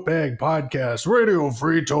Tote Bag podcast. Radio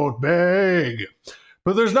Free Tote Bag.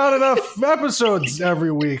 But there's not enough episodes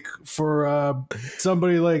every week for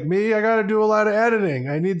somebody like me. I got to do a lot of editing.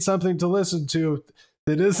 I need something to listen to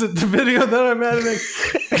that isn't the video that I'm editing,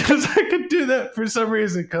 because I could do that for some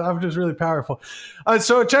reason because I'm just really powerful.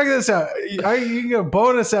 So check this out. You can get a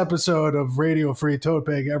bonus episode of Radio Free Tote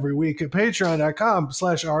Bag every week at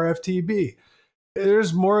patreon.com/RFTB.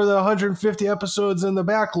 There's more than 150 episodes in the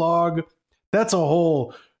backlog. That's a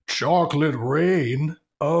whole chocolate rain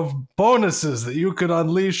of bonuses that you could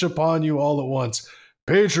unleash upon you all at once.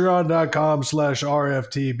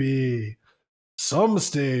 Patreon.com/RFTB. Some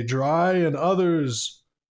stay dry and others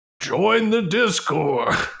join the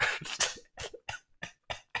Discord.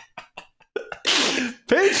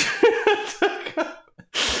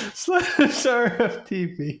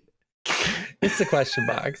 Patreon.com/RFTB. It's the question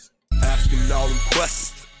box. Asking all them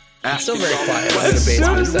questions. It's still very quiet. As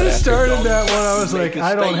soon as we started that one, I was like,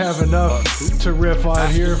 I don't have enough to riff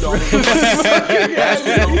on here. Oh,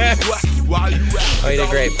 you did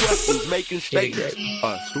great. Making statements.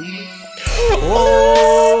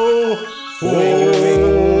 Whoa.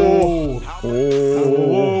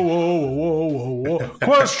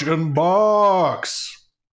 Question box.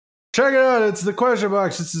 Check it out. It's the question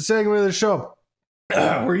box. It's the segment of the show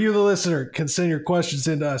where you, the listener, can send your questions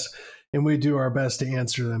into us, and we do our best to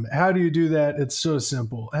answer them. How do you do that? It's so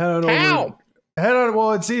simple.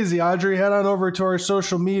 Well, it's easy, Audrey. Head on over to our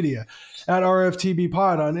social media at RFTB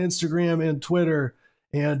Pod on Instagram and Twitter,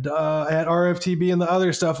 and at RFTB and the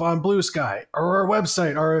other stuff on Blue Sky, or our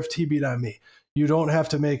website, rftb.me. You don't have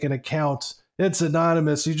to make an account. It's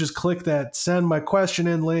anonymous. You just click that send my question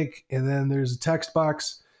in link, and then there's a text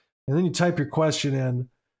box, and then you type your question in,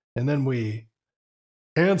 and then we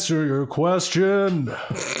answer your question.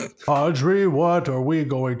 Audrey, what are we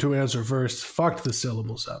going to answer first? Fucked the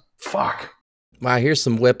syllables up. Fuck. Wow, here's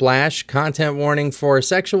some whiplash. Content warning for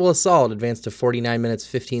sexual assault. Advance to 49 minutes,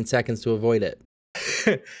 15 seconds to avoid it.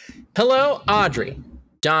 Hello, Audrey,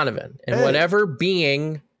 Donovan, and Hey. whatever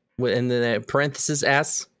being, in the parenthesis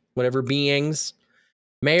S, whatever beings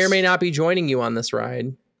may or may not be joining you on this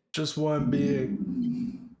ride. Just one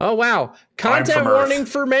being. Oh, wow. Content from Earth. warning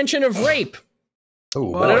for mention of rape.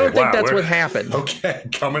 Oh, But I don't think that's what happened. Okay,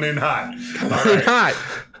 coming in hot. Not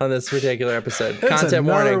on this particular episode. It's Content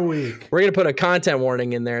another warning. week. We're going to put a content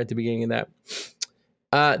warning in there at the beginning of that.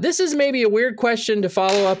 This is maybe a weird question to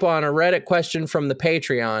follow up on a Reddit question from the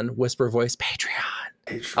Patreon. Whisper voice,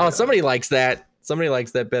 Patreon. Oh, somebody likes that. Somebody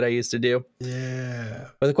likes that bit I used to do. Yeah.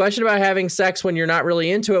 But the question about having sex when you're not really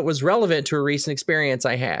into it was relevant to a recent experience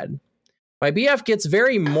I had. My BF gets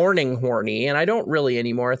very morning horny, and I don't really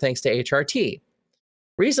anymore thanks to HRT.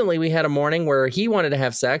 Recently, we had a morning where he wanted to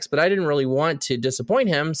have sex, but I didn't really want to disappoint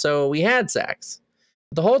him, so we had sex.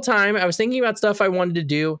 The whole time, I was thinking about stuff I wanted to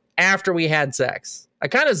do after we had sex. I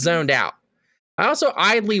kind of zoned out. I also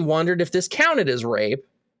idly wondered if this counted as rape.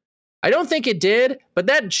 I don't think it did, but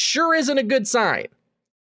that sure isn't a good sign.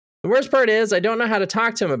 The worst part is I don't know how to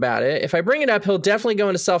talk to him about it. If I bring it up, he'll definitely go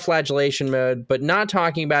into self-flagellation mode, but not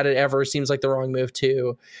talking about it ever seems like the wrong move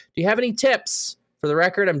too. Do you have any tips? For the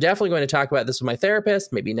record, I'm definitely going to talk about this with my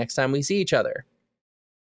therapist, maybe next time we see each other.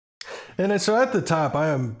 And so at the top, I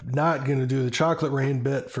am not going to do the chocolate rain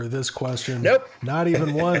bit for this question. Nope. Not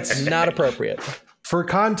even once. Not appropriate. For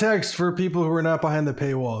context, for people who are not behind the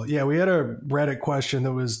paywall, yeah, we had a Reddit question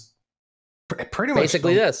that was pretty much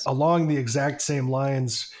Basically this. along the exact same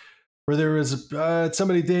lines, where there was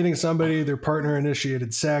somebody dating somebody, their partner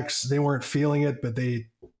initiated sex, they weren't feeling it, but they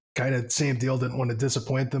kind of same deal, didn't want to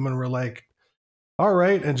disappoint them, and were like, all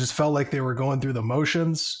right, and just felt like they were going through the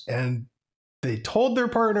motions, and they told their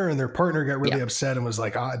partner, and their partner got really upset and was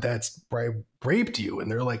like, that's I raped you.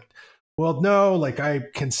 And they're like, well, no, like I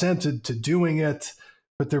consented to doing it,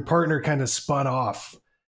 but their partner kind of spun off.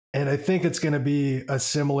 And I think it's going to be a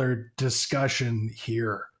similar discussion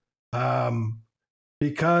here.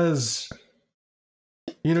 Because,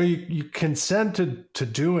 you consented to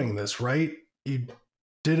doing this, right? You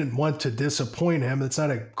didn't want to disappoint him. That's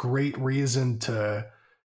not a great reason to,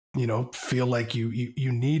 feel like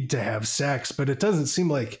you need to have sex, but it doesn't seem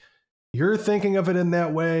like you're thinking of it in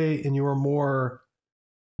that way, and you're more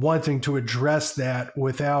wanting to address that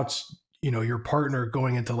without, your partner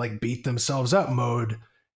going into like beat themselves up mode,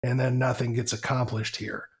 and then nothing gets accomplished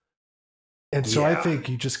here. And so I think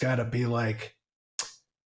you just got to be like,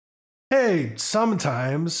 hey,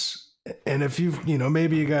 sometimes, and if you've,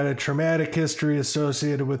 maybe you got a traumatic history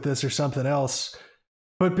associated with this or something else,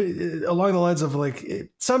 But along the lines of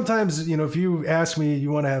like, sometimes, you know, if you ask me,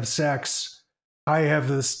 you want to have sex, I have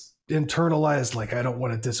this internalized, like, I don't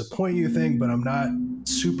want to disappoint you thing, but I'm not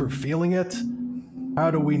super feeling it.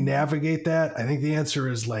 How do we navigate that? I think the answer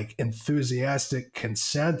is like enthusiastic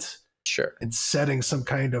consent. Sure. And setting some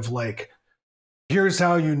kind of like, here's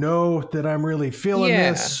how you know that I'm really feeling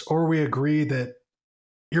this, or we agree that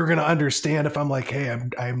you're going to understand if I'm like, hey,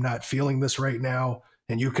 I'm not feeling this right now.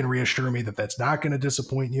 And you can reassure me that that's not going to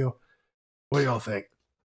disappoint you. What do y'all think?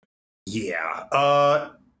 Yeah.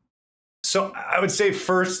 So I would say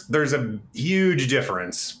first, there's a huge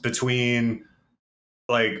difference between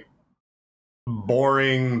like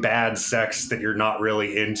boring, bad sex that you're not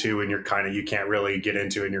really into and you can't really get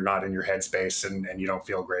into and you're not in your headspace and you don't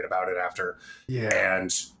feel great about it after. Yeah.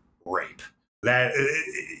 And rape. That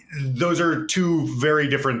those are two very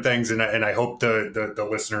different things. And I hope the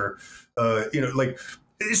listener, like,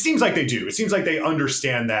 it seems like they do. It seems like they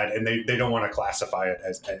understand that, and they don't want to classify it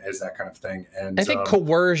as that kind of thing. And I think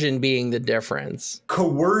coercion being the difference.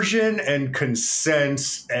 Coercion and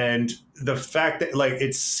consent, and the fact that like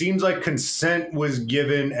it seems like consent was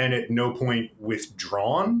given and at no point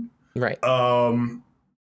withdrawn, right? And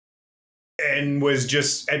was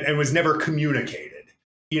just and was never communicated,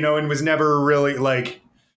 and was never really like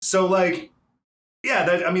so like yeah.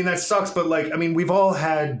 That sucks, but like we've all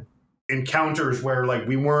had encounters where like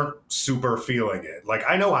we weren't super feeling it. Like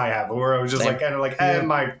I know I have, where I was just like kind of like, hey,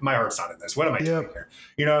 my heart's not in this. What am I doing here?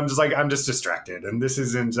 I'm just distracted, and this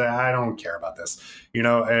isn't. I don't care about this,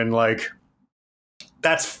 and like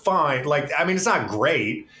that's fine. Like it's not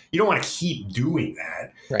great. You don't want to keep doing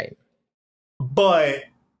that, right? But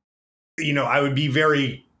I would be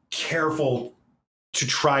very careful to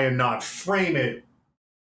try and not frame it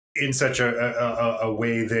in such a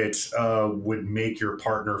way that would make your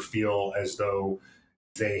partner feel as though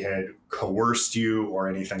they had coerced you or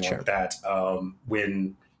anything like that,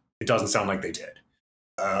 when it doesn't sound like they did.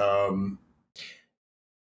 I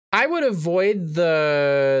would avoid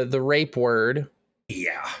the rape word.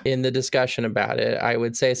 Yeah. In the discussion about it, I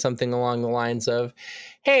would say something along the lines of,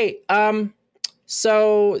 hey,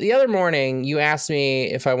 so the other morning you asked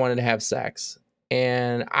me if I wanted to have sex,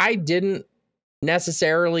 and I didn't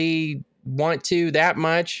necessarily want to that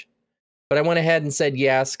much, but I went ahead and said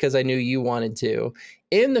yes because I knew you wanted to.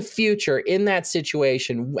 In the future, in that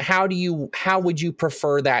situation, how would you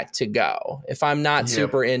prefer that to go? If I'm not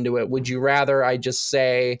super into it, would you rather I just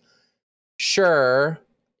say sure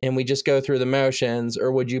and we just go through the motions,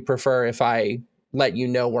 or would you prefer if I let you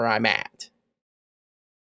know where I'm at?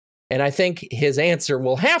 And I think his answer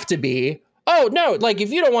will have to be, oh no, like if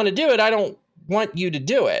you don't want to do it, I don't want you to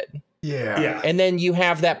do it. Yeah. And then you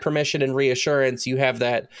have that permission and reassurance. You have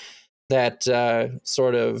that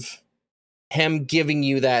sort of him giving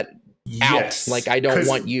you that out. Like, I don't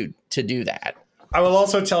want you to do that. I will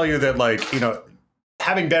also tell you that, like,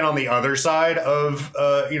 having been on the other side of,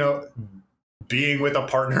 being with a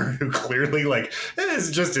partner who clearly like this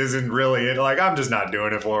just isn't really it. Like, I'm just not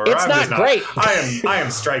doing it for her. It's not great. I am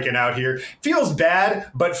striking out here. Feels bad,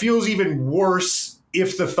 but feels even worse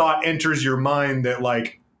if the thought enters your mind that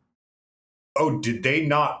like, oh, did they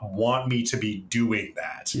not want me to be doing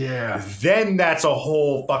that? Yeah. Then that's a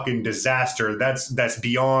whole fucking disaster. That's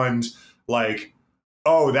beyond like,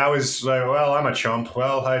 oh, that was like, well, I'm a chump.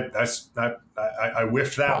 Well, I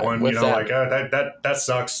whiffed that one. Whiffed that. Like that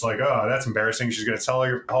sucks. Like, oh, that's embarrassing. She's gonna tell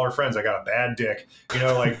all her friends I got a bad dick.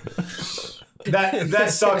 Like that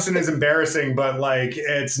sucks and is embarrassing. But like,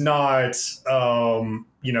 it's not a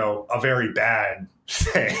very bad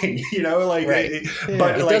thing. Like, right.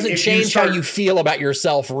 But it like, doesn't change how you feel about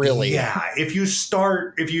yourself, really. Yeah, if you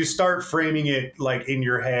start framing it like in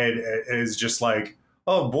your head as just like,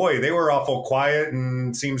 oh boy, they were awful quiet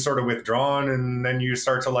and seemed sort of withdrawn, and then you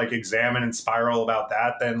start to like examine and spiral about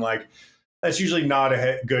that, then like that's usually not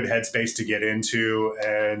a good headspace to get into.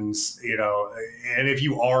 And and if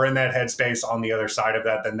you are in that headspace on the other side of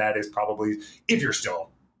that, then that is probably, if you're still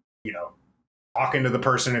talking to the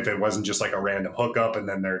person, if it wasn't just like a random hookup and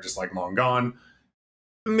then they're just like long gone,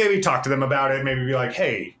 maybe talk to them about it. Maybe be like,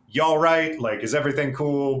 hey, y'all right? Like, is everything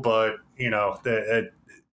cool? But yeah,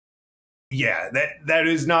 that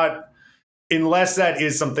is not, unless that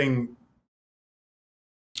is something,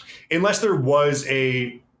 unless there was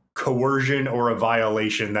a coercion or a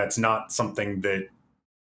violation, that's not something that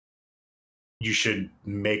you should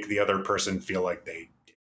make the other person feel like they did.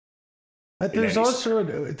 There's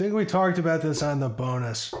also, I think we talked about this on the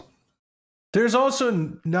bonus. There's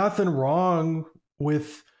also nothing wrong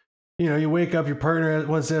with, you wake up, your partner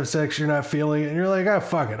wants to have sex, you're not feeling it, and you're like, oh,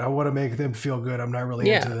 fuck it, I want to make them feel good. I'm not really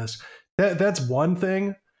into this. That's one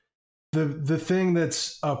thing. the thing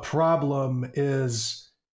that's a problem is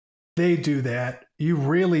they do that. You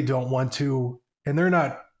really don't want to, and they're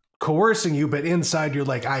not coercing you, but inside you're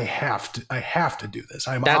like, I have to do this.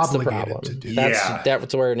 I'm obligated to do this.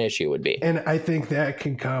 That's where an issue would be. And I think that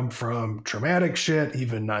can come from traumatic shit,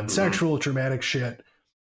 even non-sexual traumatic shit.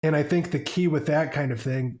 And I think the key with that kind of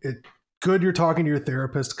thing, good you're talking to your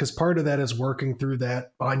therapist, because part of that is working through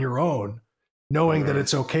that on your own, knowing that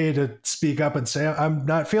it's okay to speak up and say, I'm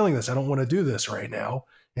not feeling this. I don't want to do this right now.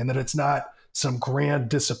 And that it's not some grand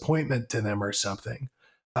disappointment to them or something.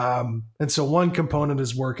 And so one component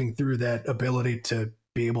is working through that ability to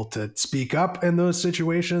be able to speak up in those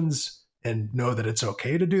situations and know that it's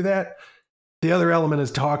okay to do that. The other element is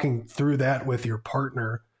talking through that with your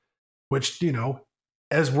partner, which, you know,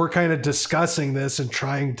 as we're kind of discussing this and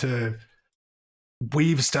trying to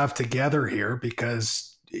weave stuff together here,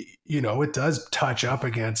 because, you know, it does touch up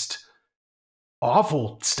against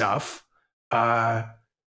awful stuff,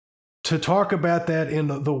 to talk about that in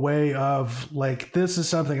the way of like, this is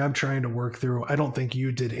something I'm trying to work through. I don't think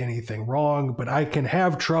you did anything wrong, but I can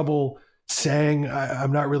have trouble saying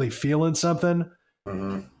I'm not really feeling something.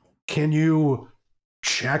 Can you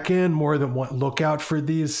check in more than one? Look out for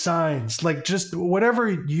these signs, like just whatever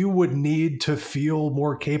you would need to feel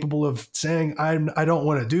more capable of saying, I don't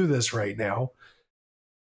want to do this right now.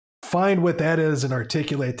 Find what that is and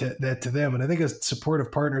articulate that to them. And I think a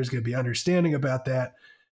supportive partner is going to be understanding about that,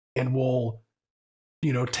 and will,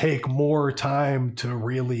 you know, take more time to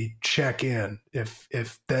really check in if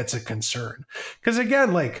that's a concern. Because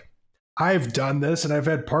again, like, I've done this and I've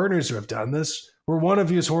had partners who have done this where one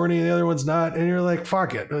of you is horny and the other one's not, and you're like,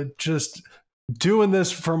 fuck it, just doing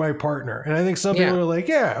this for my partner. And I think some people are like,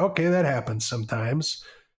 yeah, okay, that happens sometimes.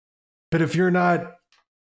 But if you're not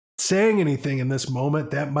saying anything in this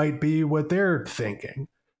moment, that might be what they're thinking.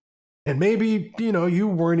 And maybe, you know, you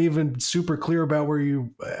weren't even super clear about where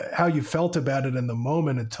you, how you felt about it in the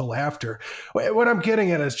moment until after. What I'm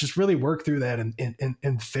getting at is just really work through that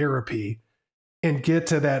in therapy and get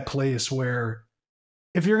to that place where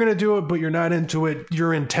if you're going to do it, but you're not into it,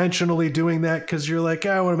 you're intentionally doing that because you're like,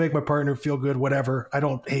 I want to make my partner feel good, whatever. I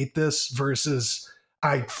don't hate this, versus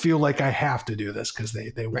I feel like I have to do this because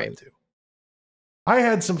they want to. I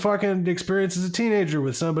had some fucking experience as a teenager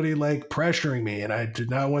with somebody like pressuring me, and I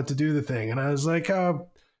did not want to do the thing. And I was like, oh,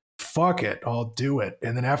 fuck it, I'll do it.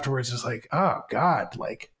 And then afterwards it's like, oh God,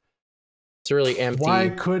 like, it's really empty. Why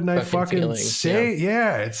couldn't I fucking say,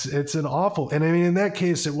 it's an awful. And I mean, in that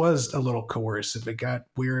case, it was a little coercive. It got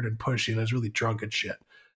weird and pushy, and I was really drunk and shit.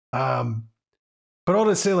 But I'll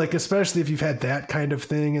just say, like, especially if you've had that kind of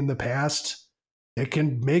thing in the past, it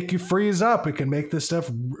can make you freeze up. It can make this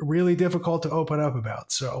stuff really difficult to open up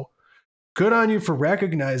about. So good on you for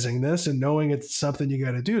recognizing this and knowing it's something you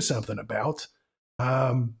got to do something about.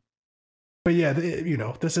 But yeah, you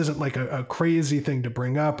know, this isn't like a crazy thing to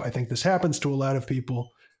bring up. I think this happens to a lot of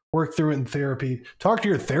people. Work through it in therapy. Talk to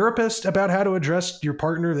your therapist about how to address your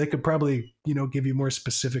partner. They could probably, you know, give you more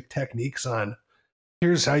specific techniques on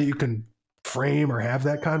here's how you can frame or have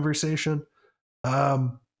that conversation. But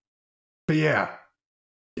yeah.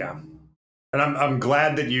 Yeah. And I'm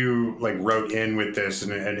glad that you like wrote in with this,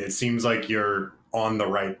 and it seems like you're on the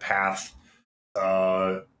right path,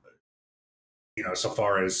 you know, so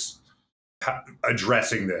far as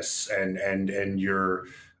addressing this and your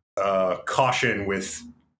caution with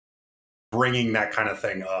bringing that kind of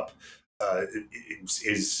thing up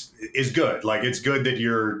is good. Like, it's good that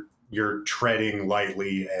you're treading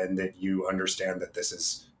lightly and that you understand that this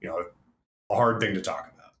is, you know, a hard thing to talk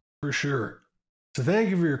about. For sure. So thank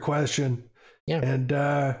you for your question. Yeah. And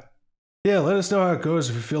let us know how it goes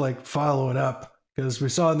if you feel like following up, because we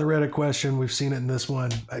saw it in the Reddit question. We've seen it in this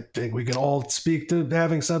one. I think we can all speak to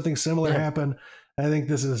having something similar happen. I think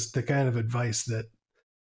this is the kind of advice that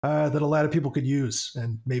that a lot of people could use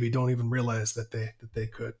and maybe don't even realize that they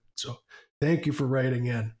could. So thank you for writing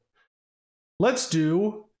in. Let's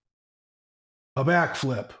do a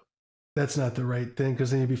backflip. That's not the right thing,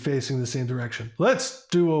 because then you'd be facing the same direction. Let's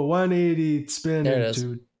do a 180 spin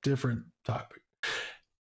into different topic.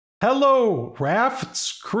 Hello,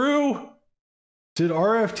 Rafts crew. Did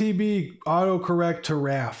RFTB autocorrect to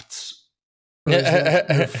Rafts?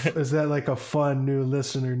 Is that like a fun new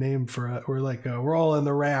listener name for it? We're like, we're all in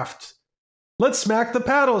the raft. Let's smack the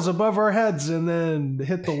paddles above our heads and then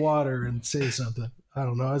hit the water and say something. I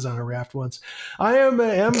don't know. I was on a raft once. I am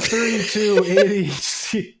an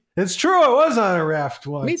M3280. It's true. I was on a raft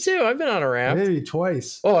once. Me too. I've been on a raft. Maybe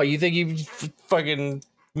twice. Oh, you think you fucking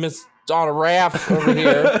missed on a raft over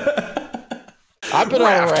here? I've been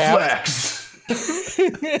on a raft.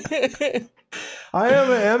 I have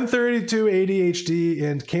an M32 ADHD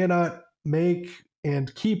and cannot make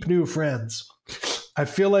and keep new friends. I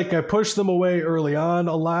feel like I pushed them away early on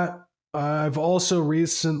a lot. I've also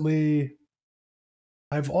recently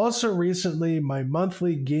my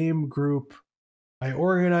monthly game group I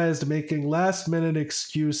organized making last minute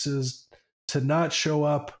excuses to not show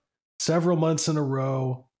up several months in a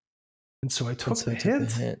row. And so I took the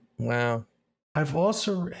hint. Wow. I've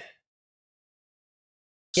also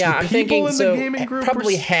yeah, I'm thinking in so the gaming group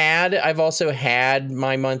I've also had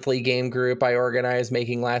my monthly game group I organized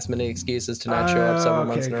making last minute excuses to not show up several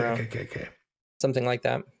months in a row. Okay. Something like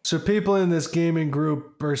that. So people in this gaming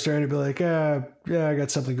group are starting to be like, yeah, I got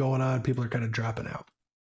something going on. People are kind of dropping out.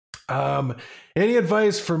 Any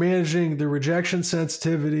advice for managing the rejection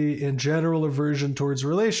sensitivity and general aversion towards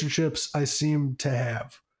relationships I seem to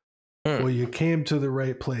have? Well, you came to the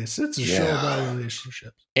right place. It's a show about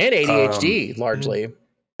relationships. And ADHD, largely.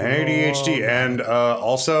 And ADHD. And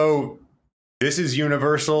also, this is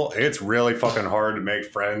universal. It's really fucking hard to make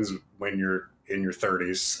friends when you're in your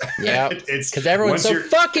 30s. Yeah, it's because everyone's so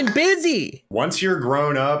fucking busy. Once you're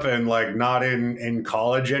grown up and like not in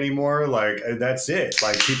college anymore, like that's it.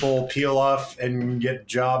 Like people peel off and get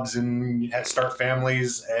jobs and start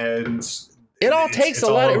families, and it all takes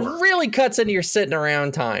a lot. It really cuts into your sitting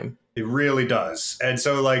around time. It really does. And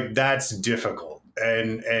so like that's difficult.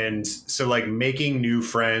 And so like making new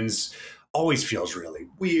friends always feels really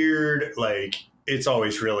weird. Like it's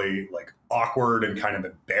always really like awkward and kind of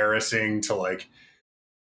embarrassing to like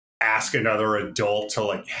ask another adult to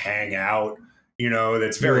like hang out, you know.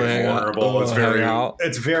 That's very vulnerable.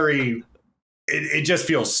 It just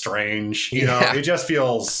feels strange, you know. It just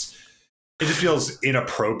feels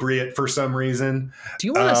inappropriate for some reason. Do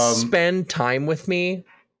you want to spend time with me?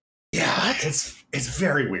 Yeah, it's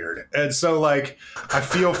very weird. And so like I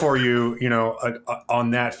feel for you, you know,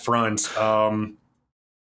 on that front. So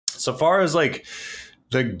far as like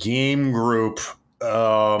the game group,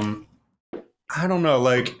 I don't know,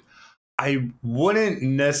 like I wouldn't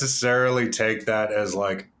necessarily take that as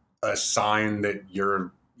like a sign that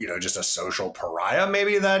you're, you know, just a social pariah.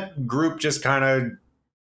 Maybe that group just kind of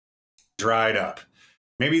dried up.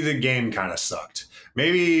 Maybe the game kind of sucked.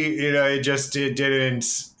 Maybe, you know, it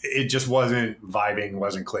just wasn't vibing,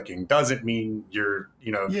 wasn't clicking. Doesn't mean you're,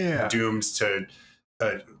 you know, doomed to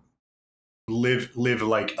live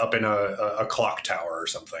like up in a clock tower or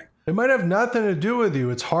something. It might have nothing to do with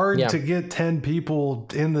you. It's hard to get 10 people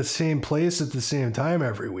in the same place at the same time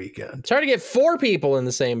every weekend. It's hard to get 4 people in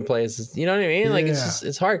the same place. You know what I mean? Like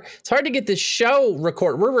it's hard. It's hard to get this show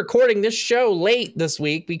recorded. We're recording this show late this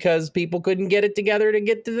week because people couldn't get it together to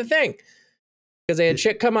get to the thing because they had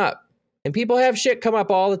shit come up. And people have shit come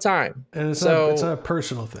up all the time. And it's not a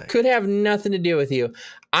personal thing. Could have nothing to do with you.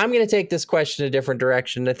 I'm going to take this question a different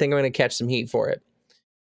direction. I think I'm going to catch some heat for it.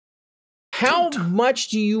 How much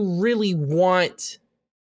do you really want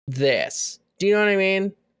this? Do you know what I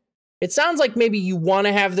mean? It sounds like maybe you want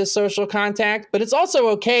to have this social contact, but it's also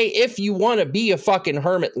okay if you want to be a fucking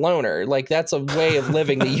hermit loner. Like that's a way of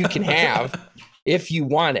living that you can have if you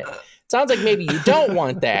want it. Sounds like maybe you don't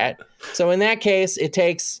want that. So in that case, it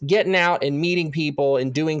takes getting out and meeting people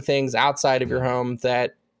and doing things outside of your home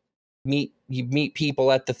that you meet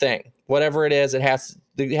people at the thing. Whatever it is, it has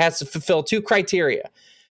to fulfill 2 criteria.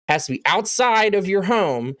 It has to be outside of your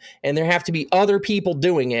home, and there have to be other people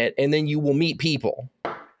doing it, and then you will meet people.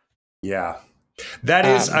 Yeah. That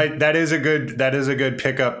is a good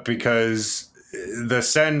pickup, because the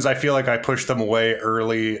sentence, I feel like I pushed them away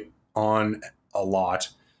early on a lot.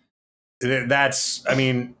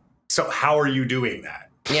 So how are you doing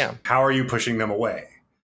that? Yeah. How are you pushing them away?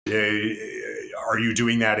 Are you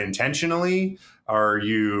doing that intentionally? Are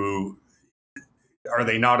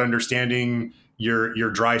they not understanding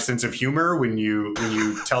your dry sense of humor when you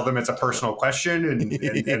tell them it's a personal question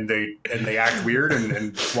and they act weird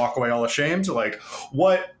and walk away all ashamed? Like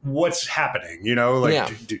what's happening? You know,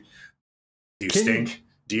 like do you stink?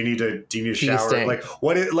 Do you need to shower? Like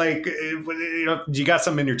what it like? You know, do you got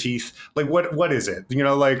something in your teeth? Like what is it? You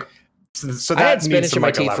know, like so that I had spinach in my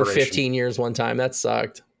like teeth for 15 years one time. That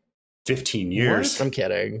sucked. 15 years? What? I'm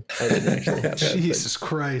kidding. I didn't actually have that. Jesus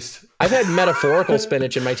Christ! I've had metaphorical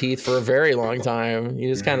spinach in my teeth for a very long time. You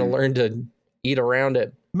just kind of learn to eat around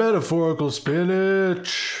it. Metaphorical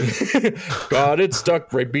spinach. Got it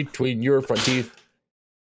stuck right between your front teeth.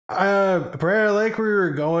 Brad, I like where you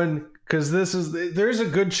were going. Because there's a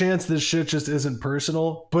good chance this shit just isn't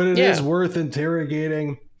personal, but it is worth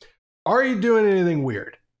interrogating. Are you doing anything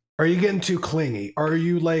weird? Are you getting too clingy? Are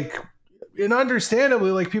you like, and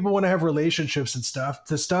understandably, like people want to have relationships and stuff.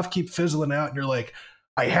 The stuff keep fizzling out and you're like,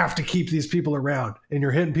 I have to keep these people around. And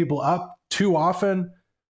you're hitting people up too often.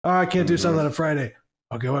 Oh, I can't do something on Friday.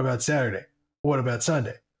 Okay, what about Saturday? What about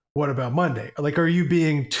Sunday? What about Monday? Like, are you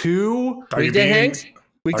being too... Weekday hangs?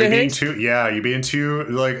 Weekday hangs? Yeah, you being too,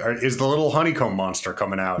 like, is the little honeycomb monster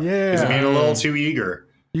coming out? Yeah. Is it being a little too eager?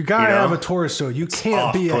 You gotta have a torso. You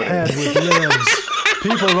can't be a head with limbs.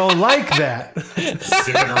 People don't like that.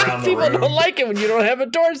 Zipping around the People room. don't like it when you don't have a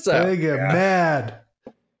torso. They get mad.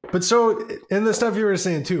 But so, in the stuff you were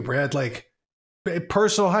saying too, Brad, like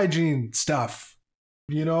personal hygiene stuff,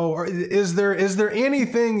 you know, or is there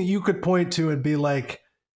anything you could point to and be like,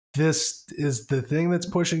 this is the thing that's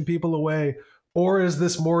pushing people away? Or is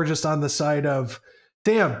this more just on the side of,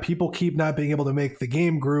 damn, people keep not being able to make the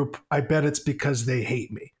game group. I bet it's because they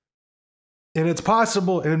hate me. And it's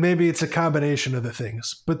possible, and maybe it's a combination of the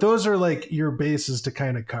things. But those are like your bases to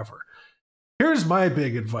kind of cover. Here's my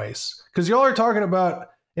big advice. Because y'all are talking about,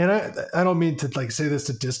 and I don't mean to like say this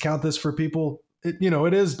to discount this for people.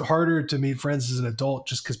 It is harder to meet friends as an adult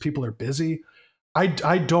just because people are busy. I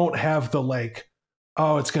don't have the like,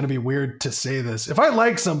 oh, it's going to be weird to say this. If I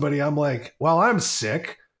like somebody, I'm like, well, I'm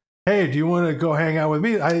sick. Hey, do you want to go hang out with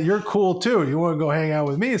me? You're cool too. You want to go hang out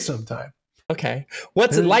with me sometime? Okay.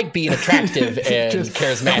 What's it like being attractive and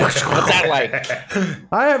charismatic? What's that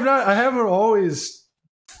like? I haven't always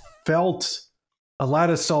felt a lot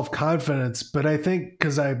of self-confidence, but I think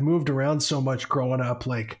because I moved around so much growing up,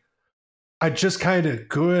 like I just kind of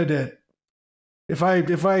good at if I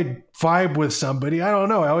vibe with somebody, I don't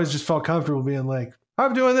know. I always just felt comfortable being like,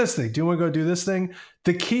 I'm doing this thing. Do you want to go do this thing?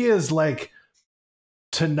 The key is like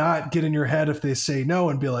to not get in your head if they say no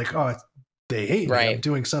and be like, oh, they hate me. I'm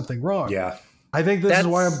doing something wrong. Yeah. I think this is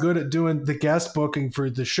why I'm good at doing the guest booking for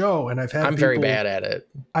the show. And I'm very bad at it.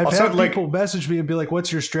 I've had people message me and be like,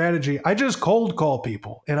 what's your strategy? I just cold call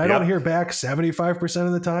people and I don't hear back 75%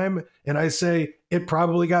 of the time. And I say it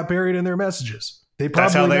probably got buried in their messages. They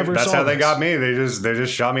probably never saw That's how they this. got me. They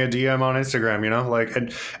just shot me a DM on Instagram, you know, like,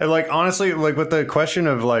 and like, honestly, like with the question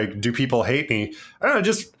of like, do people hate me? I don't know.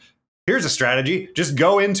 Just here's a strategy. Just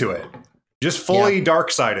go into it. Just fully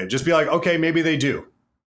dark-sided. Just be like, okay, maybe they do.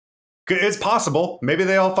 It's possible. Maybe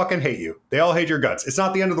they all fucking hate you. They all hate your guts. It's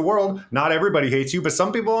not the end of the world. Not everybody hates you, but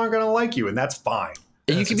some people aren't going to like you, and that's fine.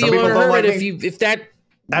 You can be a loner hermit if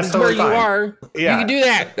that's where you are. Yeah. You can do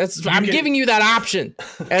that. I'm giving you that option.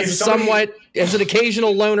 As an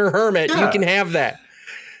occasional loner hermit, you can have that.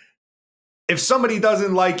 If somebody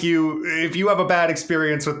doesn't like you, if you have a bad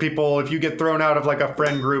experience with people, if you get thrown out of like a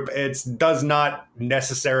friend group, it does not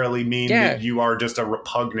necessarily mean that you are just a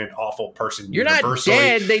repugnant, awful person. You're not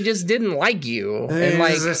dead. They just didn't like you. And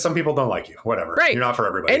like some people don't like you. Whatever. Right. You're not for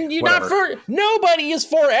everybody. And you're not for nobody is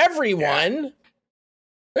for everyone. Yeah.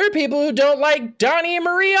 There are people who don't like Donnie and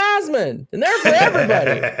Marie Osmond, and they're for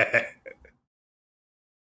everybody.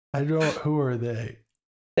 Who are they?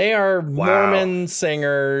 They are Mormon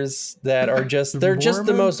singers that are just, they're just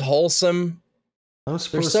the most wholesome. They're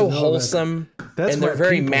so wholesome. And they're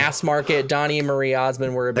very mass market. Donnie and Marie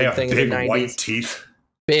Osmond were a big thing in the 90s. White teeth.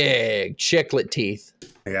 Big chiclet teeth.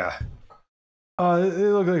 Yeah. They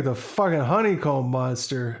look like the fucking honeycomb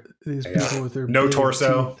monster. These people with their no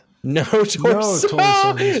torso. Teeth. No torso.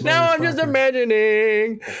 Now I'm just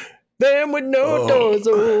imagining them with no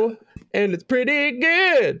torso. And it's pretty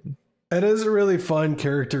good. It is a really fun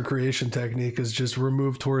character creation technique is just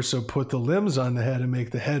remove torso, put the limbs on the head and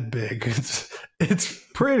make the head big. It's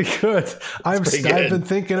pretty good. I've been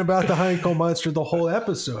thinking about the honeycomb monster the whole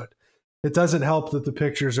episode. It doesn't help that the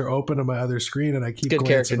pictures are open on my other screen and I keep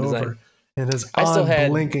glancing over and his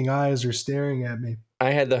unblinking eyes are staring at me.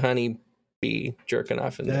 I had the honey bee jerking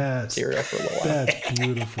off in the cereal for a little while. That's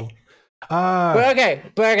beautiful. But okay.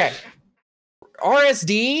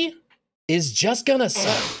 RSD is just gonna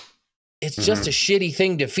suck. It's just a shitty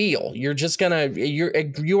thing to feel. You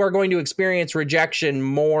are going to experience rejection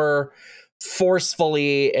more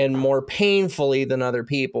forcefully and more painfully than other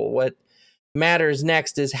people. What matters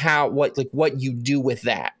next is what you do with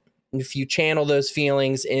that. If you channel those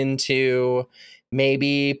feelings into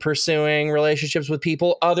maybe pursuing relationships with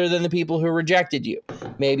people other than the people who rejected you.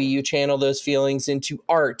 Maybe you channel those feelings into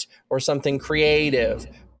art or something creative,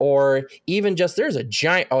 or even just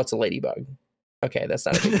it's a ladybug. Okay, that's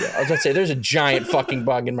not a big deal. I was going to say, there's a giant fucking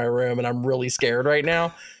bug in my room, and I'm really scared right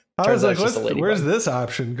now. I was like, where's this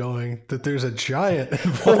option going? That there's a giant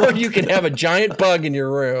or you can have a giant bug in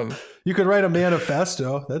your room. You could write a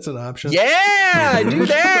manifesto. That's an option. Yeah, do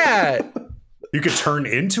that. You could turn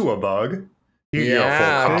into a bug. Get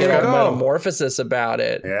a metamorphosis about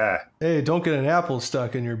it. Yeah. Hey, don't get an apple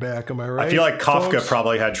stuck in your back. Am I right? I feel like Kafka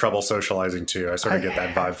probably had trouble socializing too. I sort of get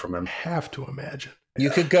that vibe from him. Have to imagine. You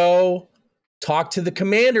could go talk to the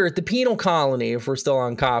commander at the penal colony if we're still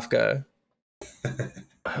on Kafka.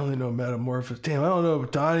 I only know Metamorphosis. Damn, I don't know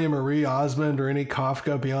Donnie Marie Osmond or any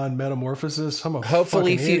Kafka beyond Metamorphosis. I'm a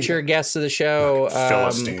Hopefully fucking future idiot. guests of the show,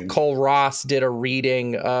 Philistine. Cole Ross did a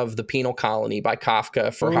reading of The Penal Colony by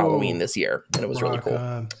Kafka for Halloween this year, and it was really Rock cool.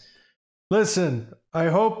 on. Listen, I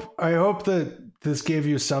hope that this gave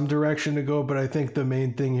you some direction to go, but I think the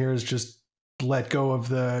main thing here is just let go of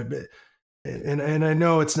the, and I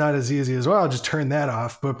know it's not as easy as, well, I'll just turn that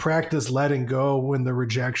off, but practice letting go when the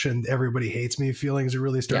rejection, everybody hates me feelings are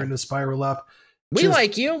really starting to spiral up. We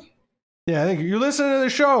like you. Yeah, I think you're listening to the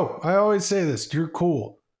show. I always say this. You're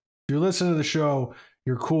cool. If you're listening to the show,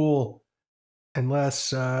 you're cool.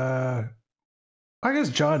 Unless, I guess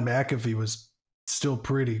John McAfee was still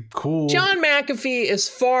pretty cool. John McAfee, as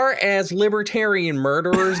far as libertarian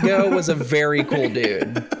murderers go, was a very cool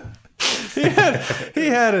dude. he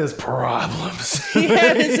had his problems. He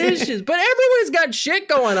had his issues, but everyone's got shit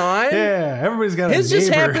going on. Yeah, everybody's got his a neighbor.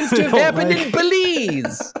 just happens to have happened in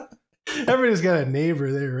Belize. Everybody's got a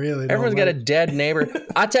neighbor they really don't Everyone's got a dead neighbor.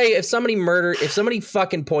 I tell you, if somebody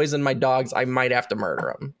fucking poisoned my dogs, I might have to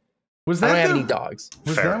murder them. Was that I don't have any dogs.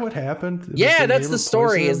 Was Fair. that what happened? Yeah, that's the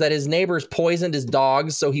story, poisoned is that his neighbors poisoned his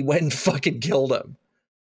dogs, so he went and fucking killed them.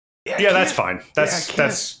 Yeah, that's fine. That's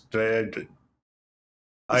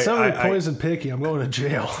somebody poisoned Picky. I'm going to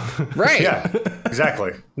jail. Right. Yeah,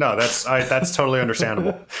 exactly. No, that's totally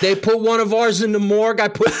understandable. They put one of ours in the morgue. I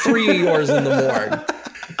put 3 of yours in the morgue.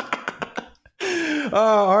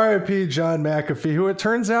 R.I.P. John McAfee, who it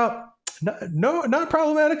turns out not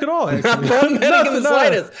problematic at all. Actually. Not problematic in the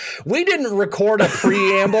slightest. We didn't record a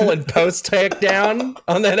preamble and post takedown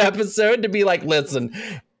on that episode to be like, listen,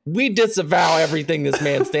 we disavow everything this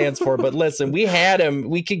man stands for, but listen, we had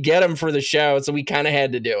him. We could get him for the show, so we kind of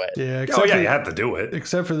had to do it. Yeah. You had to do it.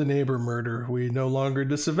 Except for the neighbor murder. We no longer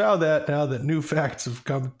disavow that now that new facts have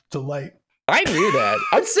come to light. I knew that.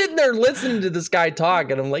 I'm sitting there listening to this guy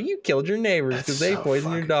talk, and I'm like, you killed your neighbors because they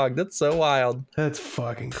poisoned your dog. That's so wild. That's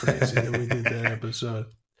fucking crazy that we did that episode.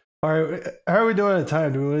 All right, how are we doing at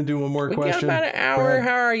time? Do we want to do one more question? We got about an hour.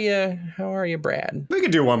 Brad? How are you, Brad? We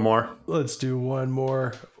could do one more. Let's do one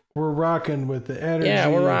more. We're rocking with the energy. Yeah,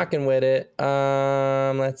 we're rocking with it.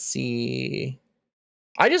 Let's see.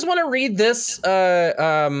 I just want to read this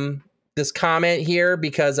this comment here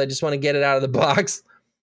because I just want to get it out of the box.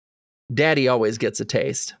 Daddy always gets a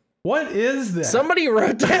taste. What is that? Somebody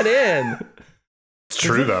wrote that in. It's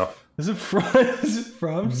true, though. Is it from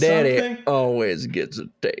Daddy something? always gets a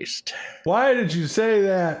taste. Why did you say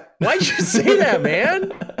that? Why'd you say that,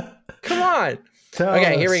 man? Come on.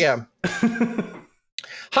 Okay, here we go.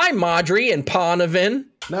 Hi, Maudrey and Ponavin.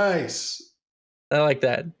 Nice. I like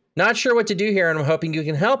that. Not sure what to do here, and I'm hoping you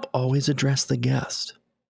can help. Always address the guest.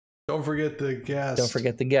 Don't forget the guest. Don't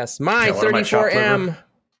forget the guest. My Yeah, what am I, chopped 34M liver?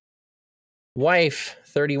 wife,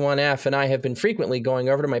 31F, and I have been frequently going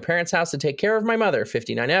over to my parents' house to take care of my mother,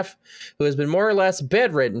 59F, who has been more or less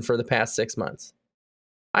bedridden for the past 6 months.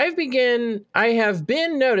 I have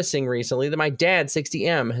been noticing recently that my dad,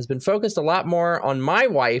 60M, has been focused a lot more on my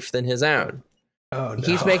wife than his own. Oh, no. He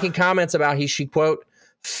keeps making comments about she, quote,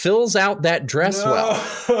 fills out that dress well.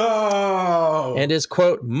 Oh. And is,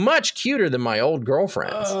 quote, much cuter than my old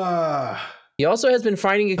girlfriends. He also has been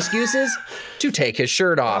finding excuses to take his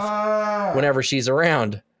shirt off whenever she's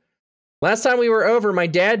around. Last time we were over, my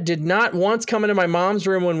dad did not once come into my mom's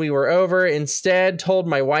room when we were over. Instead, told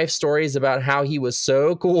my wife stories about how he was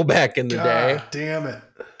so cool back in the day. Damn it.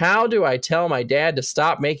 How do I tell my dad to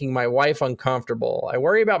stop making my wife uncomfortable? I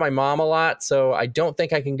worry about my mom a lot, so I don't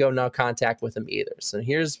think I can go no contact with him either. So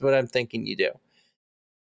here's what I'm thinking you do.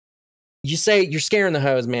 You say you're scaring the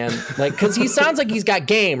hose, man. Like, because he sounds like he's got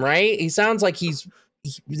game, right? He sounds like he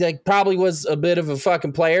like probably was a bit of a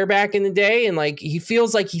fucking player back in the day, and like he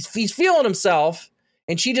feels like he's feeling himself,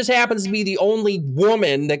 and she just happens to be the only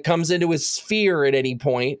woman that comes into his sphere at any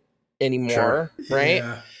point anymore, right?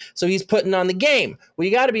 Yeah. So he's putting on the game. What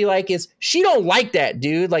you got to be like is, she don't like that,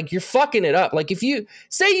 dude. Like, you're fucking it up. Like, if you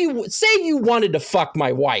say you wanted to fuck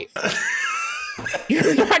my wife,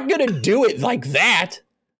 you're not gonna do it like that.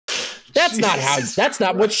 That's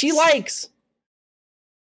not what she likes.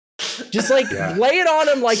 Just like lay it on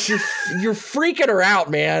him like you're freaking her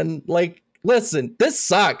out, man. Like, listen, this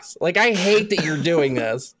sucks. Like, I hate that you're doing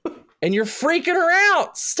this. And you're freaking her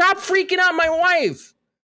out. Stop freaking out my wife.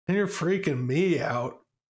 And you're freaking me out.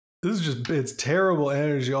 This is it's terrible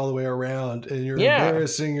energy all the way around, and you're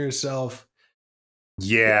embarrassing yourself.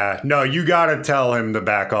 Yeah, no, you got to tell him to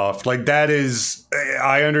back off. Like, that is,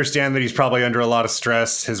 I understand that he's probably under a lot of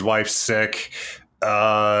stress. His wife's sick.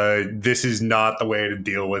 this is not the way to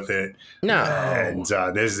deal with it. No. And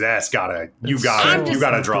that's gotta you It's gotta so draw a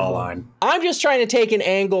uncomfortable. line. I'm just trying to take an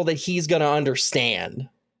angle that he's going to understand.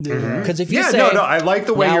 Yeah. Because if you Yeah, say, no, I like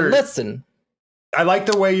the way now you're. listen, I like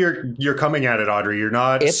the way you're coming at it, Audrey. You're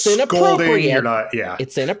not It's scolding. inappropriate. You're not. Yeah.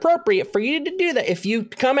 it's inappropriate for you to do that. If you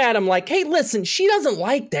come at him like, hey, listen, she doesn't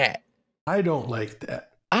like that. I don't like that.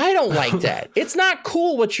 I don't like that. It's not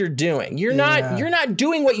cool what you're doing. You're not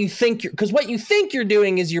doing what you think you're, because what you think you're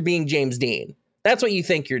doing is you're being James Dean. That's what you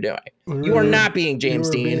think you're doing. You are not being James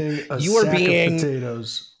Dean. You are being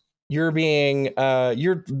potatoes. You're being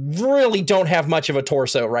you really don't have much of a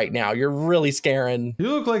torso right now. You're really scaring. You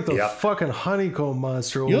look like the Yeah. fucking honeycomb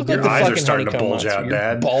monster. You look over like the eyes are fucking starting to honeycomb bulge monster. out, You're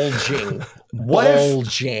Dad. bulging. What if-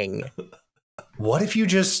 bulging. What if you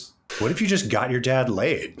just got your dad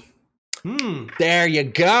laid? There you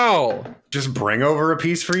go. Just bring over a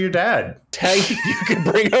piece for your dad. Tell you can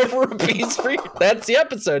bring over a piece for your. That's the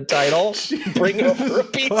episode title. Bring over a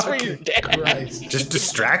piece for your dad. Christ. Just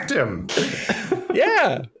distract him.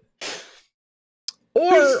 Yeah. Or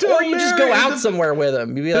He's still you just go married. out somewhere with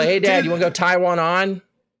him. You'd be like, hey, Dad, you want to go tie one on?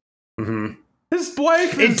 Mm-hmm. His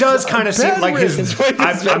wife. It does kind of seem like his. His wife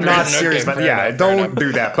is I'm not bedridden. serious, Okay, but fair yeah, enough, fair don't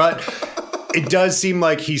do that. But it does seem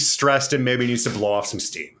like he's stressed and maybe needs to blow off some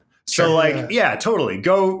steam. So Sure, like, yeah, totally.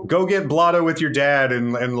 Go get blotto with your dad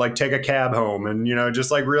and like take a cab home and just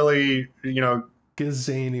like really Get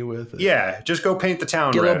zany with it. yeah, just go paint the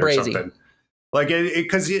town Get a red little or brazy. something. Like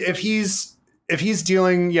because if he's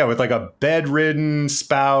dealing with like a bedridden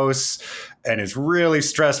spouse and it's really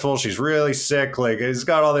stressful, she's really sick, like he's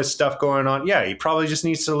got all this stuff going on. Yeah, he probably just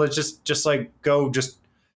needs to just like go just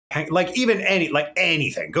hang, like even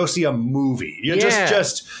anything. Go see a movie.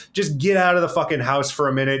 Just get out of the fucking house for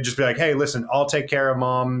a minute. Just be like, hey, listen, I'll take care of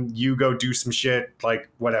mom. You go do some shit, like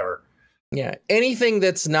whatever. Yeah. Anything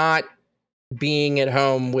that's not being at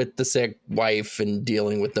home with the sick wife and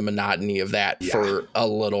dealing with the monotony of that for a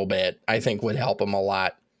little bit, I think would help him a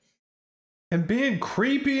lot. And being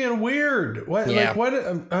creepy and weird. What? Yeah. Like what?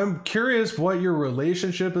 I'm curious what your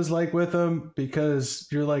relationship is like with him, because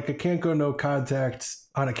you're like, I can't go no contact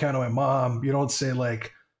on account of my mom. You don't say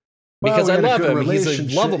like, well, Because we I had a love good him. He's a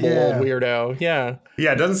relationship. lovable Yeah. old weirdo. Yeah.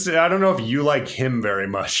 Yeah, it doesn't. I don't know if you like him very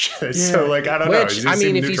much. Yeah. So like, I don't know. Which, He just I mean,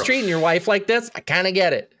 seemed if he's neutral. treating your wife like this, I kind of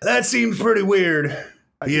get it. That seems pretty weird.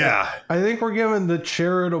 Yeah. I think we're given the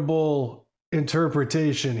charitable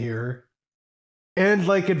interpretation here. And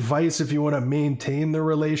like advice if you want to maintain the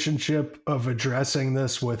relationship of addressing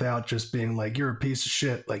this without just being like, you're a piece of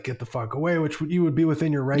shit, like get the fuck away, which you would be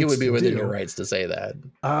within your rights. You would be to within do. your rights to say that.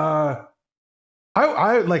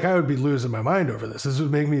 I would be losing my mind over this. This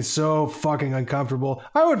would make me so fucking uncomfortable.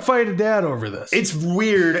 I would fight a dad over this. It's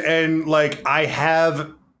weird, and like I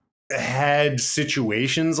have had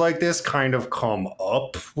situations like this kind of come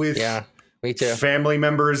up with Yeah, me too. family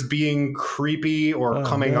members being creepy or Oh,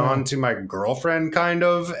 coming yeah. on to my girlfriend kind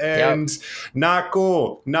of, and not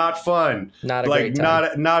cool, not fun, Not a like great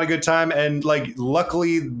time. not a good time. And like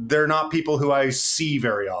luckily they're not people who I see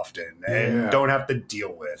very often and Yeah. don't have to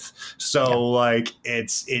deal with. So like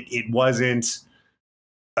it wasn't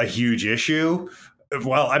a huge issue.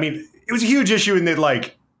 Well, I mean, it was a huge issue in that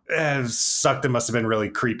like sucked. It must have been really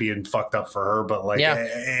creepy and fucked up for her, but like Yeah.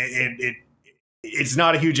 it's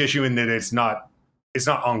not a huge issue in that it's not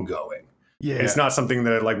ongoing. yeah. It's not something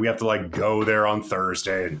that like we have to like go there on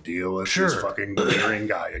Thursday and deal with Sure. this fucking hearing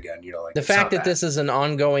guy again. Like The it's fact not that this is an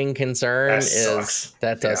ongoing concern That sucks.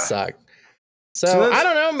 that does Yeah. suck. So So that's- I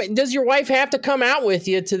don't know. Does your wife have to come out with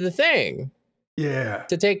you to the thing yeah.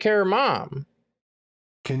 to take care of mom?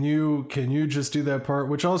 Can you just do that part?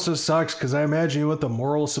 Which also sucks because I imagine you want the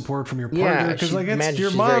moral support from your Yeah, partner, because like imagine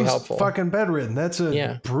your she's very mom's helpful. fucking bedridden. That's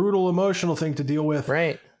a brutal emotional thing to deal with,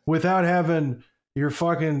 Right. without having your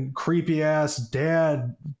fucking creepy ass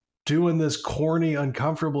dad doing this corny,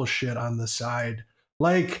 uncomfortable shit on the side.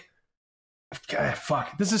 Like, God,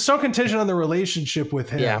 fuck. This is so contingent on the relationship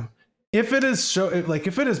with him. Yeah. If it is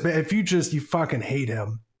bad, if you fucking hate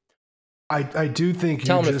him, I do think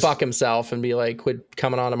Tell you him just, to fuck himself and be like, quit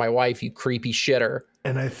coming on to my wife, you creepy shitter.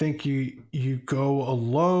 and I think you go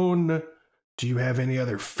alone. Do you have any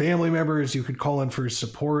other family members you could call in for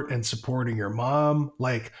support and supporting your mom?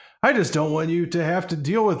 Like, I just don't want you to have to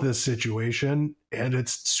deal with this situation. And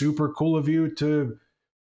it's super cool of you to,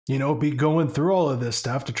 be going through all of this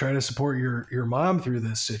stuff to try to support your mom through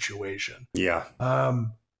this situation. Yeah.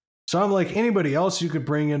 So I'm like, anybody else you could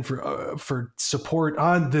bring in for support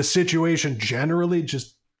on this situation generally,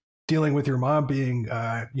 just dealing with your mom being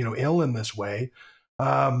ill in this way.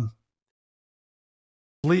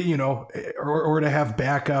 you know, or to have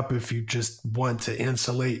backup if you just want to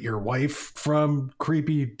insulate your wife from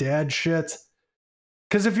creepy dad shit.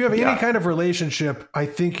 Because if you have any kind of relationship, I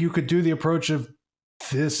think you could do the approach of,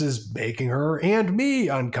 this is making her and me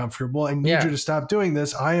uncomfortable. I need you to stop doing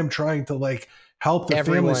this. I am trying to like help the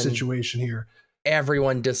family situation here.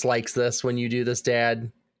 Everyone dislikes this when you do this,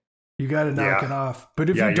 Dad. You got to knock it off. But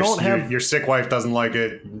if you don't have... Your sick wife doesn't like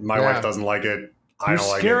it. My wife doesn't like it. I don't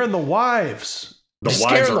like it. You're scaring the wives. The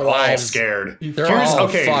wives are all scared. They're all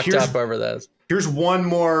fucked up over this. Here's one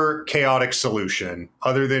more chaotic solution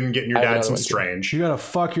other than getting your dad some strange. You got to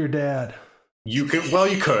fuck your dad. You could,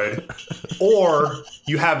 or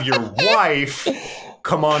you have your wife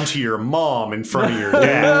come on to your mom in front of your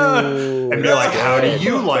dad and be like, how do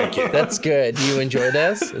you like it? That's good. Do you enjoy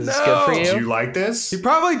this? Is this good for you? Do you like this? He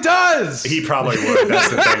probably does. He probably would.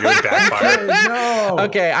 That's the thing. It would backfire. No.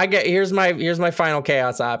 Okay, here's my final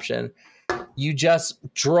chaos option. You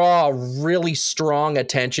just draw really strong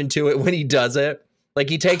attention to it when he does it. Like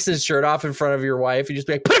he takes his shirt off in front of your wife. You just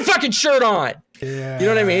be like, put a fucking shirt on. Yeah. You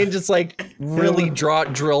know what I mean? Just like really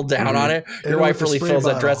drill down on it. Your wife really fills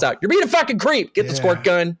that dress out. You're being a fucking creep. Get the squirt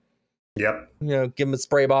gun. Yep. You know, give him a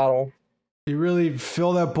spray bottle. You really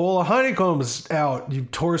fill that bowl of honeycombs out. You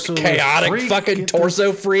torso chaotic freak. Fucking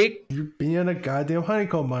torso freak. You're being a goddamn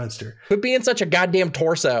honeycomb monster. Quit being such a goddamn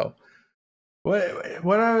torso. What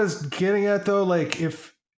I was getting at though, like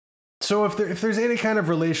if there's any kind of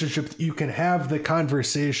relationship that you can have the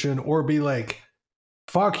conversation or be like,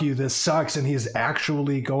 fuck you, this sucks, and he's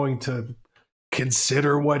actually going to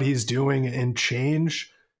consider what he's doing and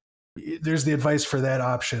change, there's the advice for that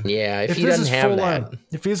option. Yeah, if he doesn't have that.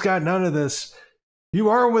 If he's got none of this, you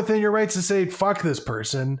are within your rights to say, fuck this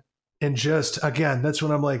person. And just, again, that's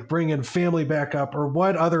when I'm like, bring in family back up, or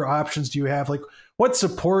what other options do you have? Like, what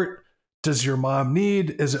support does your mom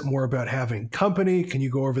need? Is it more about having company? Can you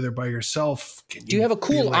go over there by yourself? Do you have a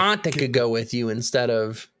cool aunt that could go with you instead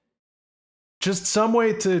of... Just some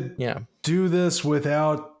way to do this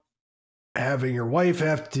without having your wife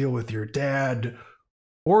have to deal with your dad,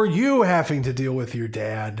 or you having to deal with your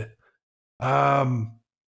dad. And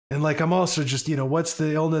like, I'm also just, what's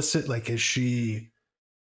the illness? Like, is it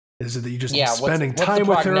that you just spending time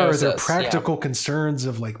with her? Or are there practical concerns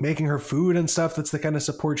of like making her food and stuff? That's the kind of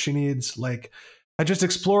support she needs. Like, I just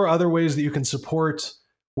explore other ways that you can support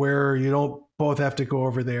where you don't both have to go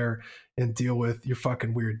over there and deal with your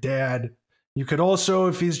fucking weird dad. You could also,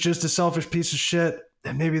 if he's just a selfish piece of shit,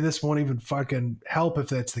 and maybe this won't even fucking help if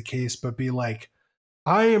that's the case, but be like,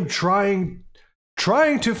 I am trying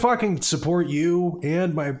to fucking support you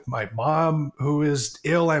and my mom who is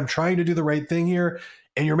ill. I'm trying to do the right thing here,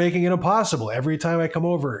 and you're making it impossible. Every time I come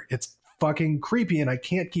over, it's fucking creepy, and I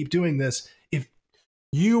can't keep doing this. If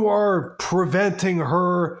you are preventing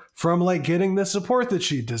her from like getting the support that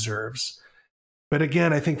she deserves. But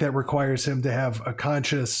again, I think that requires him to have a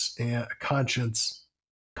conscience.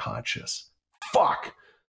 Fuck.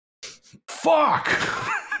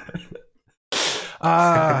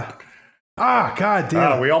 God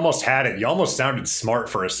damn. We almost had it. You almost sounded smart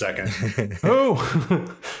for a second. Oh,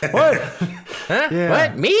 what? Huh? Yeah.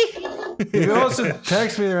 What? Me? You can also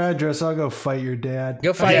text me their address. I'll go fight your dad.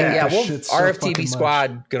 Go fight. Yeah, RFTB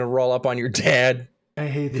squad gonna roll up on your dad. I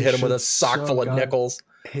hate this. Hit him with a sock full of nickels.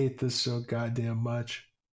 I hate this so goddamn much.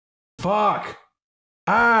 Fuck.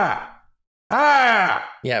 Yeah,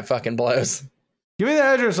 it fucking blows. Give me the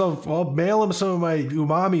address. I'll mail him some of my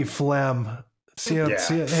umami phlegm. See it.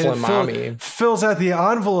 Fills out the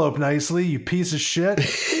envelope nicely, you piece of shit.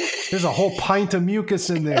 There's a whole pint of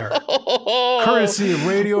mucus in there. Courtesy of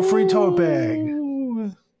Radio Free Tote Bag.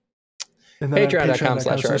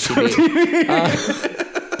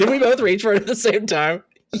 Patreon.com/RFTB. Did we both reach for it at the same time?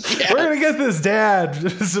 Yeah. We're going to get this dad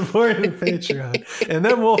supporting Patreon. And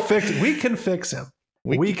then we can fix him.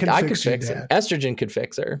 I could fix him. Estrogen could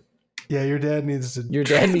fix her. Yeah, your dad needs to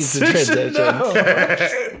transition.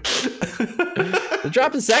 The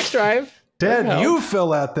drop of sex drive. Dad, you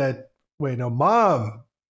fill out that. Wait, no, mom.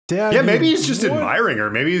 Dad. Yeah, maybe he's just admiring her.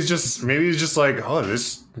 Maybe he's just like, oh,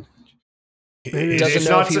 this. He doesn't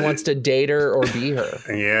know if he wants to date her or be her.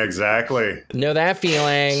 Yeah, exactly. Know that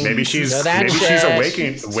feeling. Maybe she's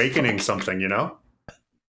awakening something,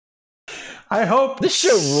 I hope this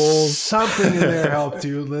show rules. Something in there helped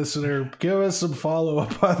you, listener. Give us some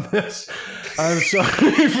follow-up on this. I'm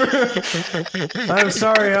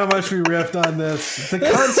sorry how much we riffed on this. The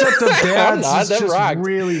concept of dads is just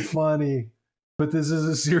really funny. But this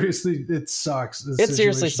is it sucks. It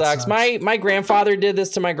seriously sucks. My grandfather did this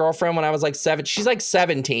to my girlfriend when I was like 7. She's like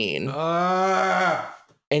 17.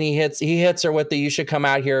 And he hits her with the "you should come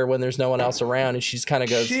out here when there's no one else around," and she's kind of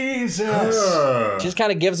goes, Jesus. She just kind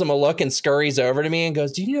of gives him a look and scurries over to me and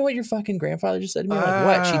goes, "Do you know what your fucking grandfather just said to me?" I'm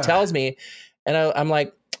like, what? She tells me, and I'm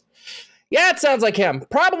like, "Yeah, it sounds like him.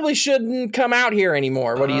 Probably shouldn't come out here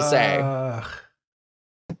anymore. What do you say?"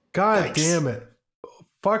 God damn it.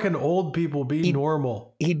 Fucking old people be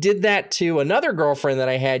normal. He did that to another girlfriend that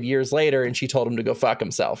I had years later, and she told him to go fuck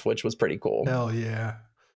himself, which was pretty cool. Hell yeah.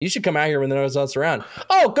 You should come out here when no one else around.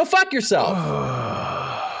 Oh, go fuck yourself.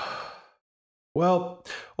 Well,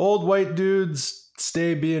 old white dudes,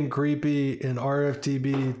 stay being creepy, and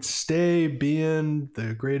RFTB, stay being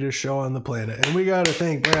the greatest show on the planet. And we got to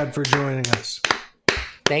thank Brad for joining us.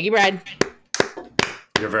 Thank you, Brad.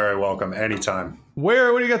 You're very welcome. Anytime. What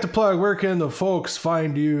do you got to plug? Where can the folks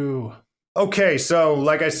find you? Okay, so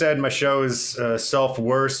like I said, my show is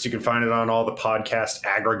Self-Worst. You can find it on all the podcast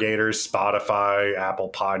aggregators, Spotify, Apple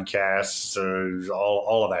Podcasts,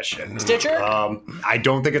 all of that shit. Stitcher? I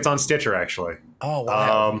don't think it's on Stitcher, actually. Oh,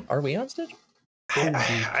 wow. Are we on Stitcher?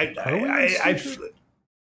 I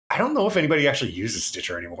don't know if anybody actually uses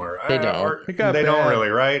Stitcher anymore. They don't. They don't really,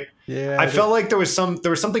 right? Yeah. I felt like there was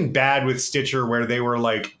something bad with Stitcher where they were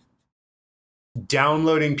like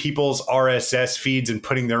downloading people's RSS feeds and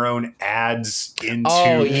putting their own ads into.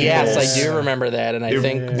 Oh yes, people's- I do remember that, and I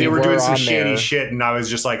think they were doing some on shady there. shit, and I was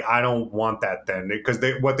just like, I don't want that then, because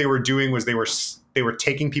what they were doing was they were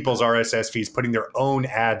taking people's RSS feeds, putting their own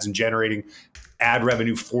ads, and generating ad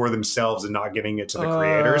revenue for themselves and not giving it to the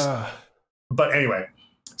creators. But anyway.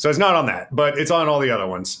 So it's not on that, but it's on all the other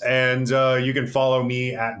ones. And you can follow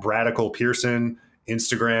me at Bradical Pearson,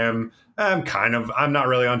 Instagram. I'm not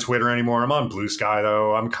really on Twitter anymore. I'm on Blue Sky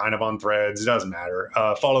though. I'm kind of on Threads. It doesn't matter.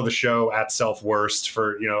 Follow the show at Self-Worst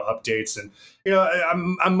for, updates. And,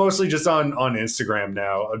 I'm mostly just on Instagram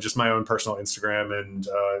now, just my own personal Instagram. And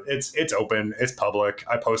it's open. It's public.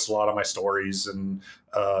 I post a lot on my stories, and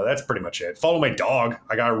that's pretty much it. Follow my dog.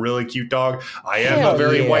 I got a really cute dog. I'm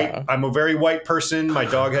a very white person. My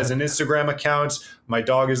dog has an Instagram account. My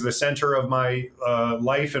dog is the center of my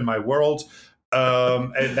life and my world.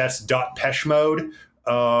 And that's Pesh Mode.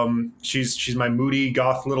 She's my moody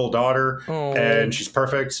goth little daughter, and she's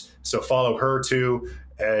perfect. So follow her too.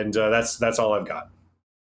 And that's all I've got.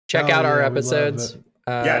 Check out our episodes.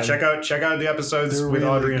 Check out the episodes with really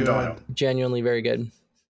Audrey and good. Dono. Genuinely very good.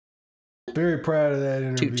 Very proud of that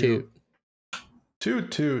interview.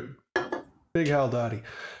 Toot Toot. Big Hal Dottie.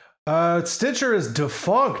 Stitcher is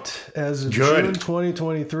defunct as of Good. June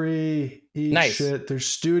 2023. Nice. Shit. Their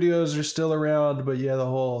studios are still around, but yeah, the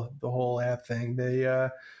whole app thing. They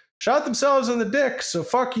shot themselves in the dick. So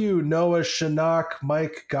fuck you, Noah Shinnok,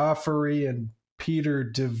 Mike Goffery, and Peter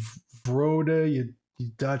DeVroda, you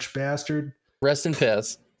Dutch bastard. Rest in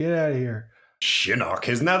piss. Get out of here. Shinnok,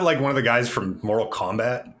 isn't that like one of the guys from Mortal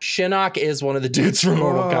Kombat? Shinnok is one of the dudes from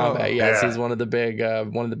Mortal Kombat. Yes, yeah. he's one of the big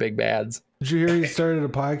bads. Did you hear he started a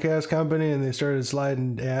podcast company and they started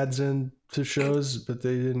sliding ads in to shows, but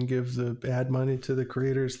they didn't give the ad money to the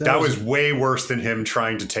creators? That was way worse than him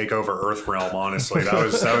trying to take over Earthrealm, honestly. That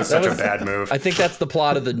was such a bad move. I think that's the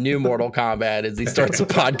plot of the new Mortal Kombat is he starts a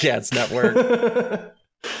podcast network.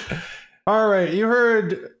 All right, you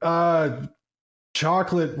heard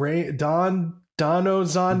Chocolate Rain Dono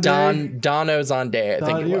Zonde. Dono Zonde, I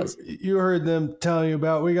think it was. You heard them telling you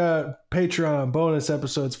about. We got Patreon bonus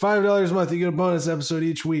episodes. $5 a month. You get a bonus episode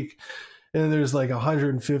each week. And there's like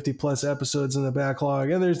 150 plus episodes in the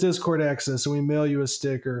backlog. And there's Discord access. And we mail you a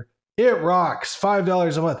sticker. It rocks.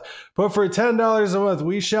 $5 a month. But for $10 a month,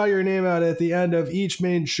 we shout your name out at the end of each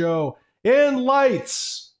main show in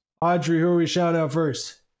lights. Audrey, who are we shouting out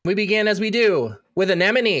first? We begin as we do with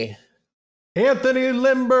Anemone. Anthony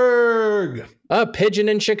Lindbergh. A pigeon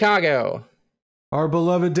in Chicago. Our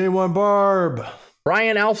beloved Day One Barb.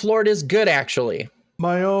 Brian Alflord is good, actually.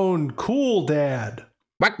 My own cool dad.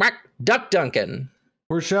 Quack, quack. Duck Duncan.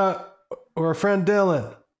 Our friend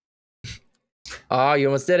Dylan. Oh, you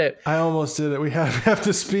almost did it. I almost did it. We have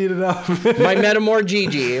to speed it up. My Metamor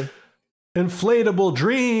Gigi. Inflatable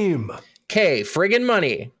Dream. K. Friggin'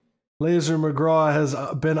 Money. Laser McGraw has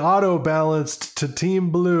been auto-balanced to Team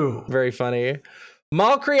Blue. Very funny.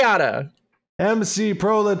 Malcriata. MC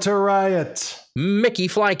Proletariat. Mickey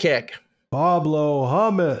Flykick. Pablo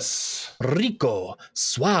Hummus. Rico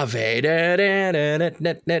Suave. Da, da, da, da,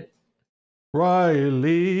 da, da.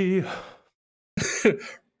 Riley.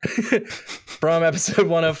 From episode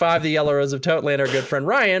 105, The Yellow Rose of Toteland, our good friend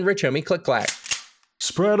Ryan, Rich Homie Click Clack.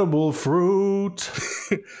 Spreadable Fruit.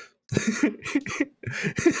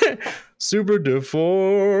 Super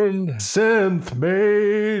deformed. Synth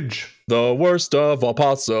Mage. The worst of all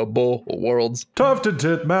possible worlds. Tufted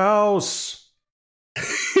Titmouse.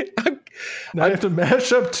 Now I have to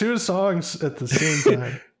mash up 2 songs at the same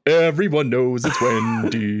time. Everyone knows it's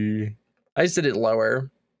Wendy. I just did it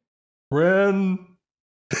lower. Ren.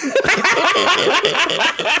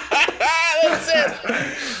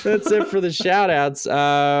 That's it for the shout outs.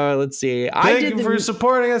 Let's see. Thank you for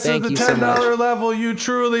supporting us at the $10 level. You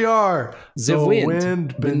truly are the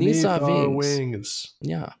wind beneath our wings.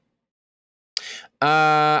 Yeah.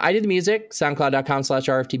 I did the music,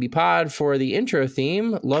 soundcloud.com/RFTBpod for the intro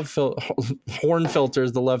theme, horn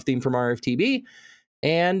filters, the love theme from RFTB,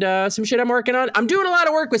 and some shit I'm working on. I'm doing a lot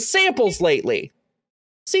of work with samples lately.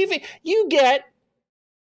 See if you get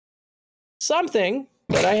something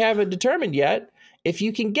that I haven't determined yet. If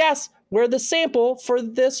you can guess where the sample for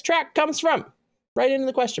this track comes from, write it in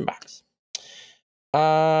the question box.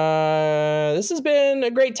 This has been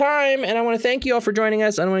a great time, and I want to thank you all for joining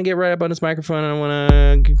us. I want to get right up on this microphone, and I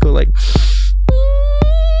want to go like,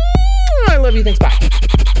 I love you. Thanks. Bye.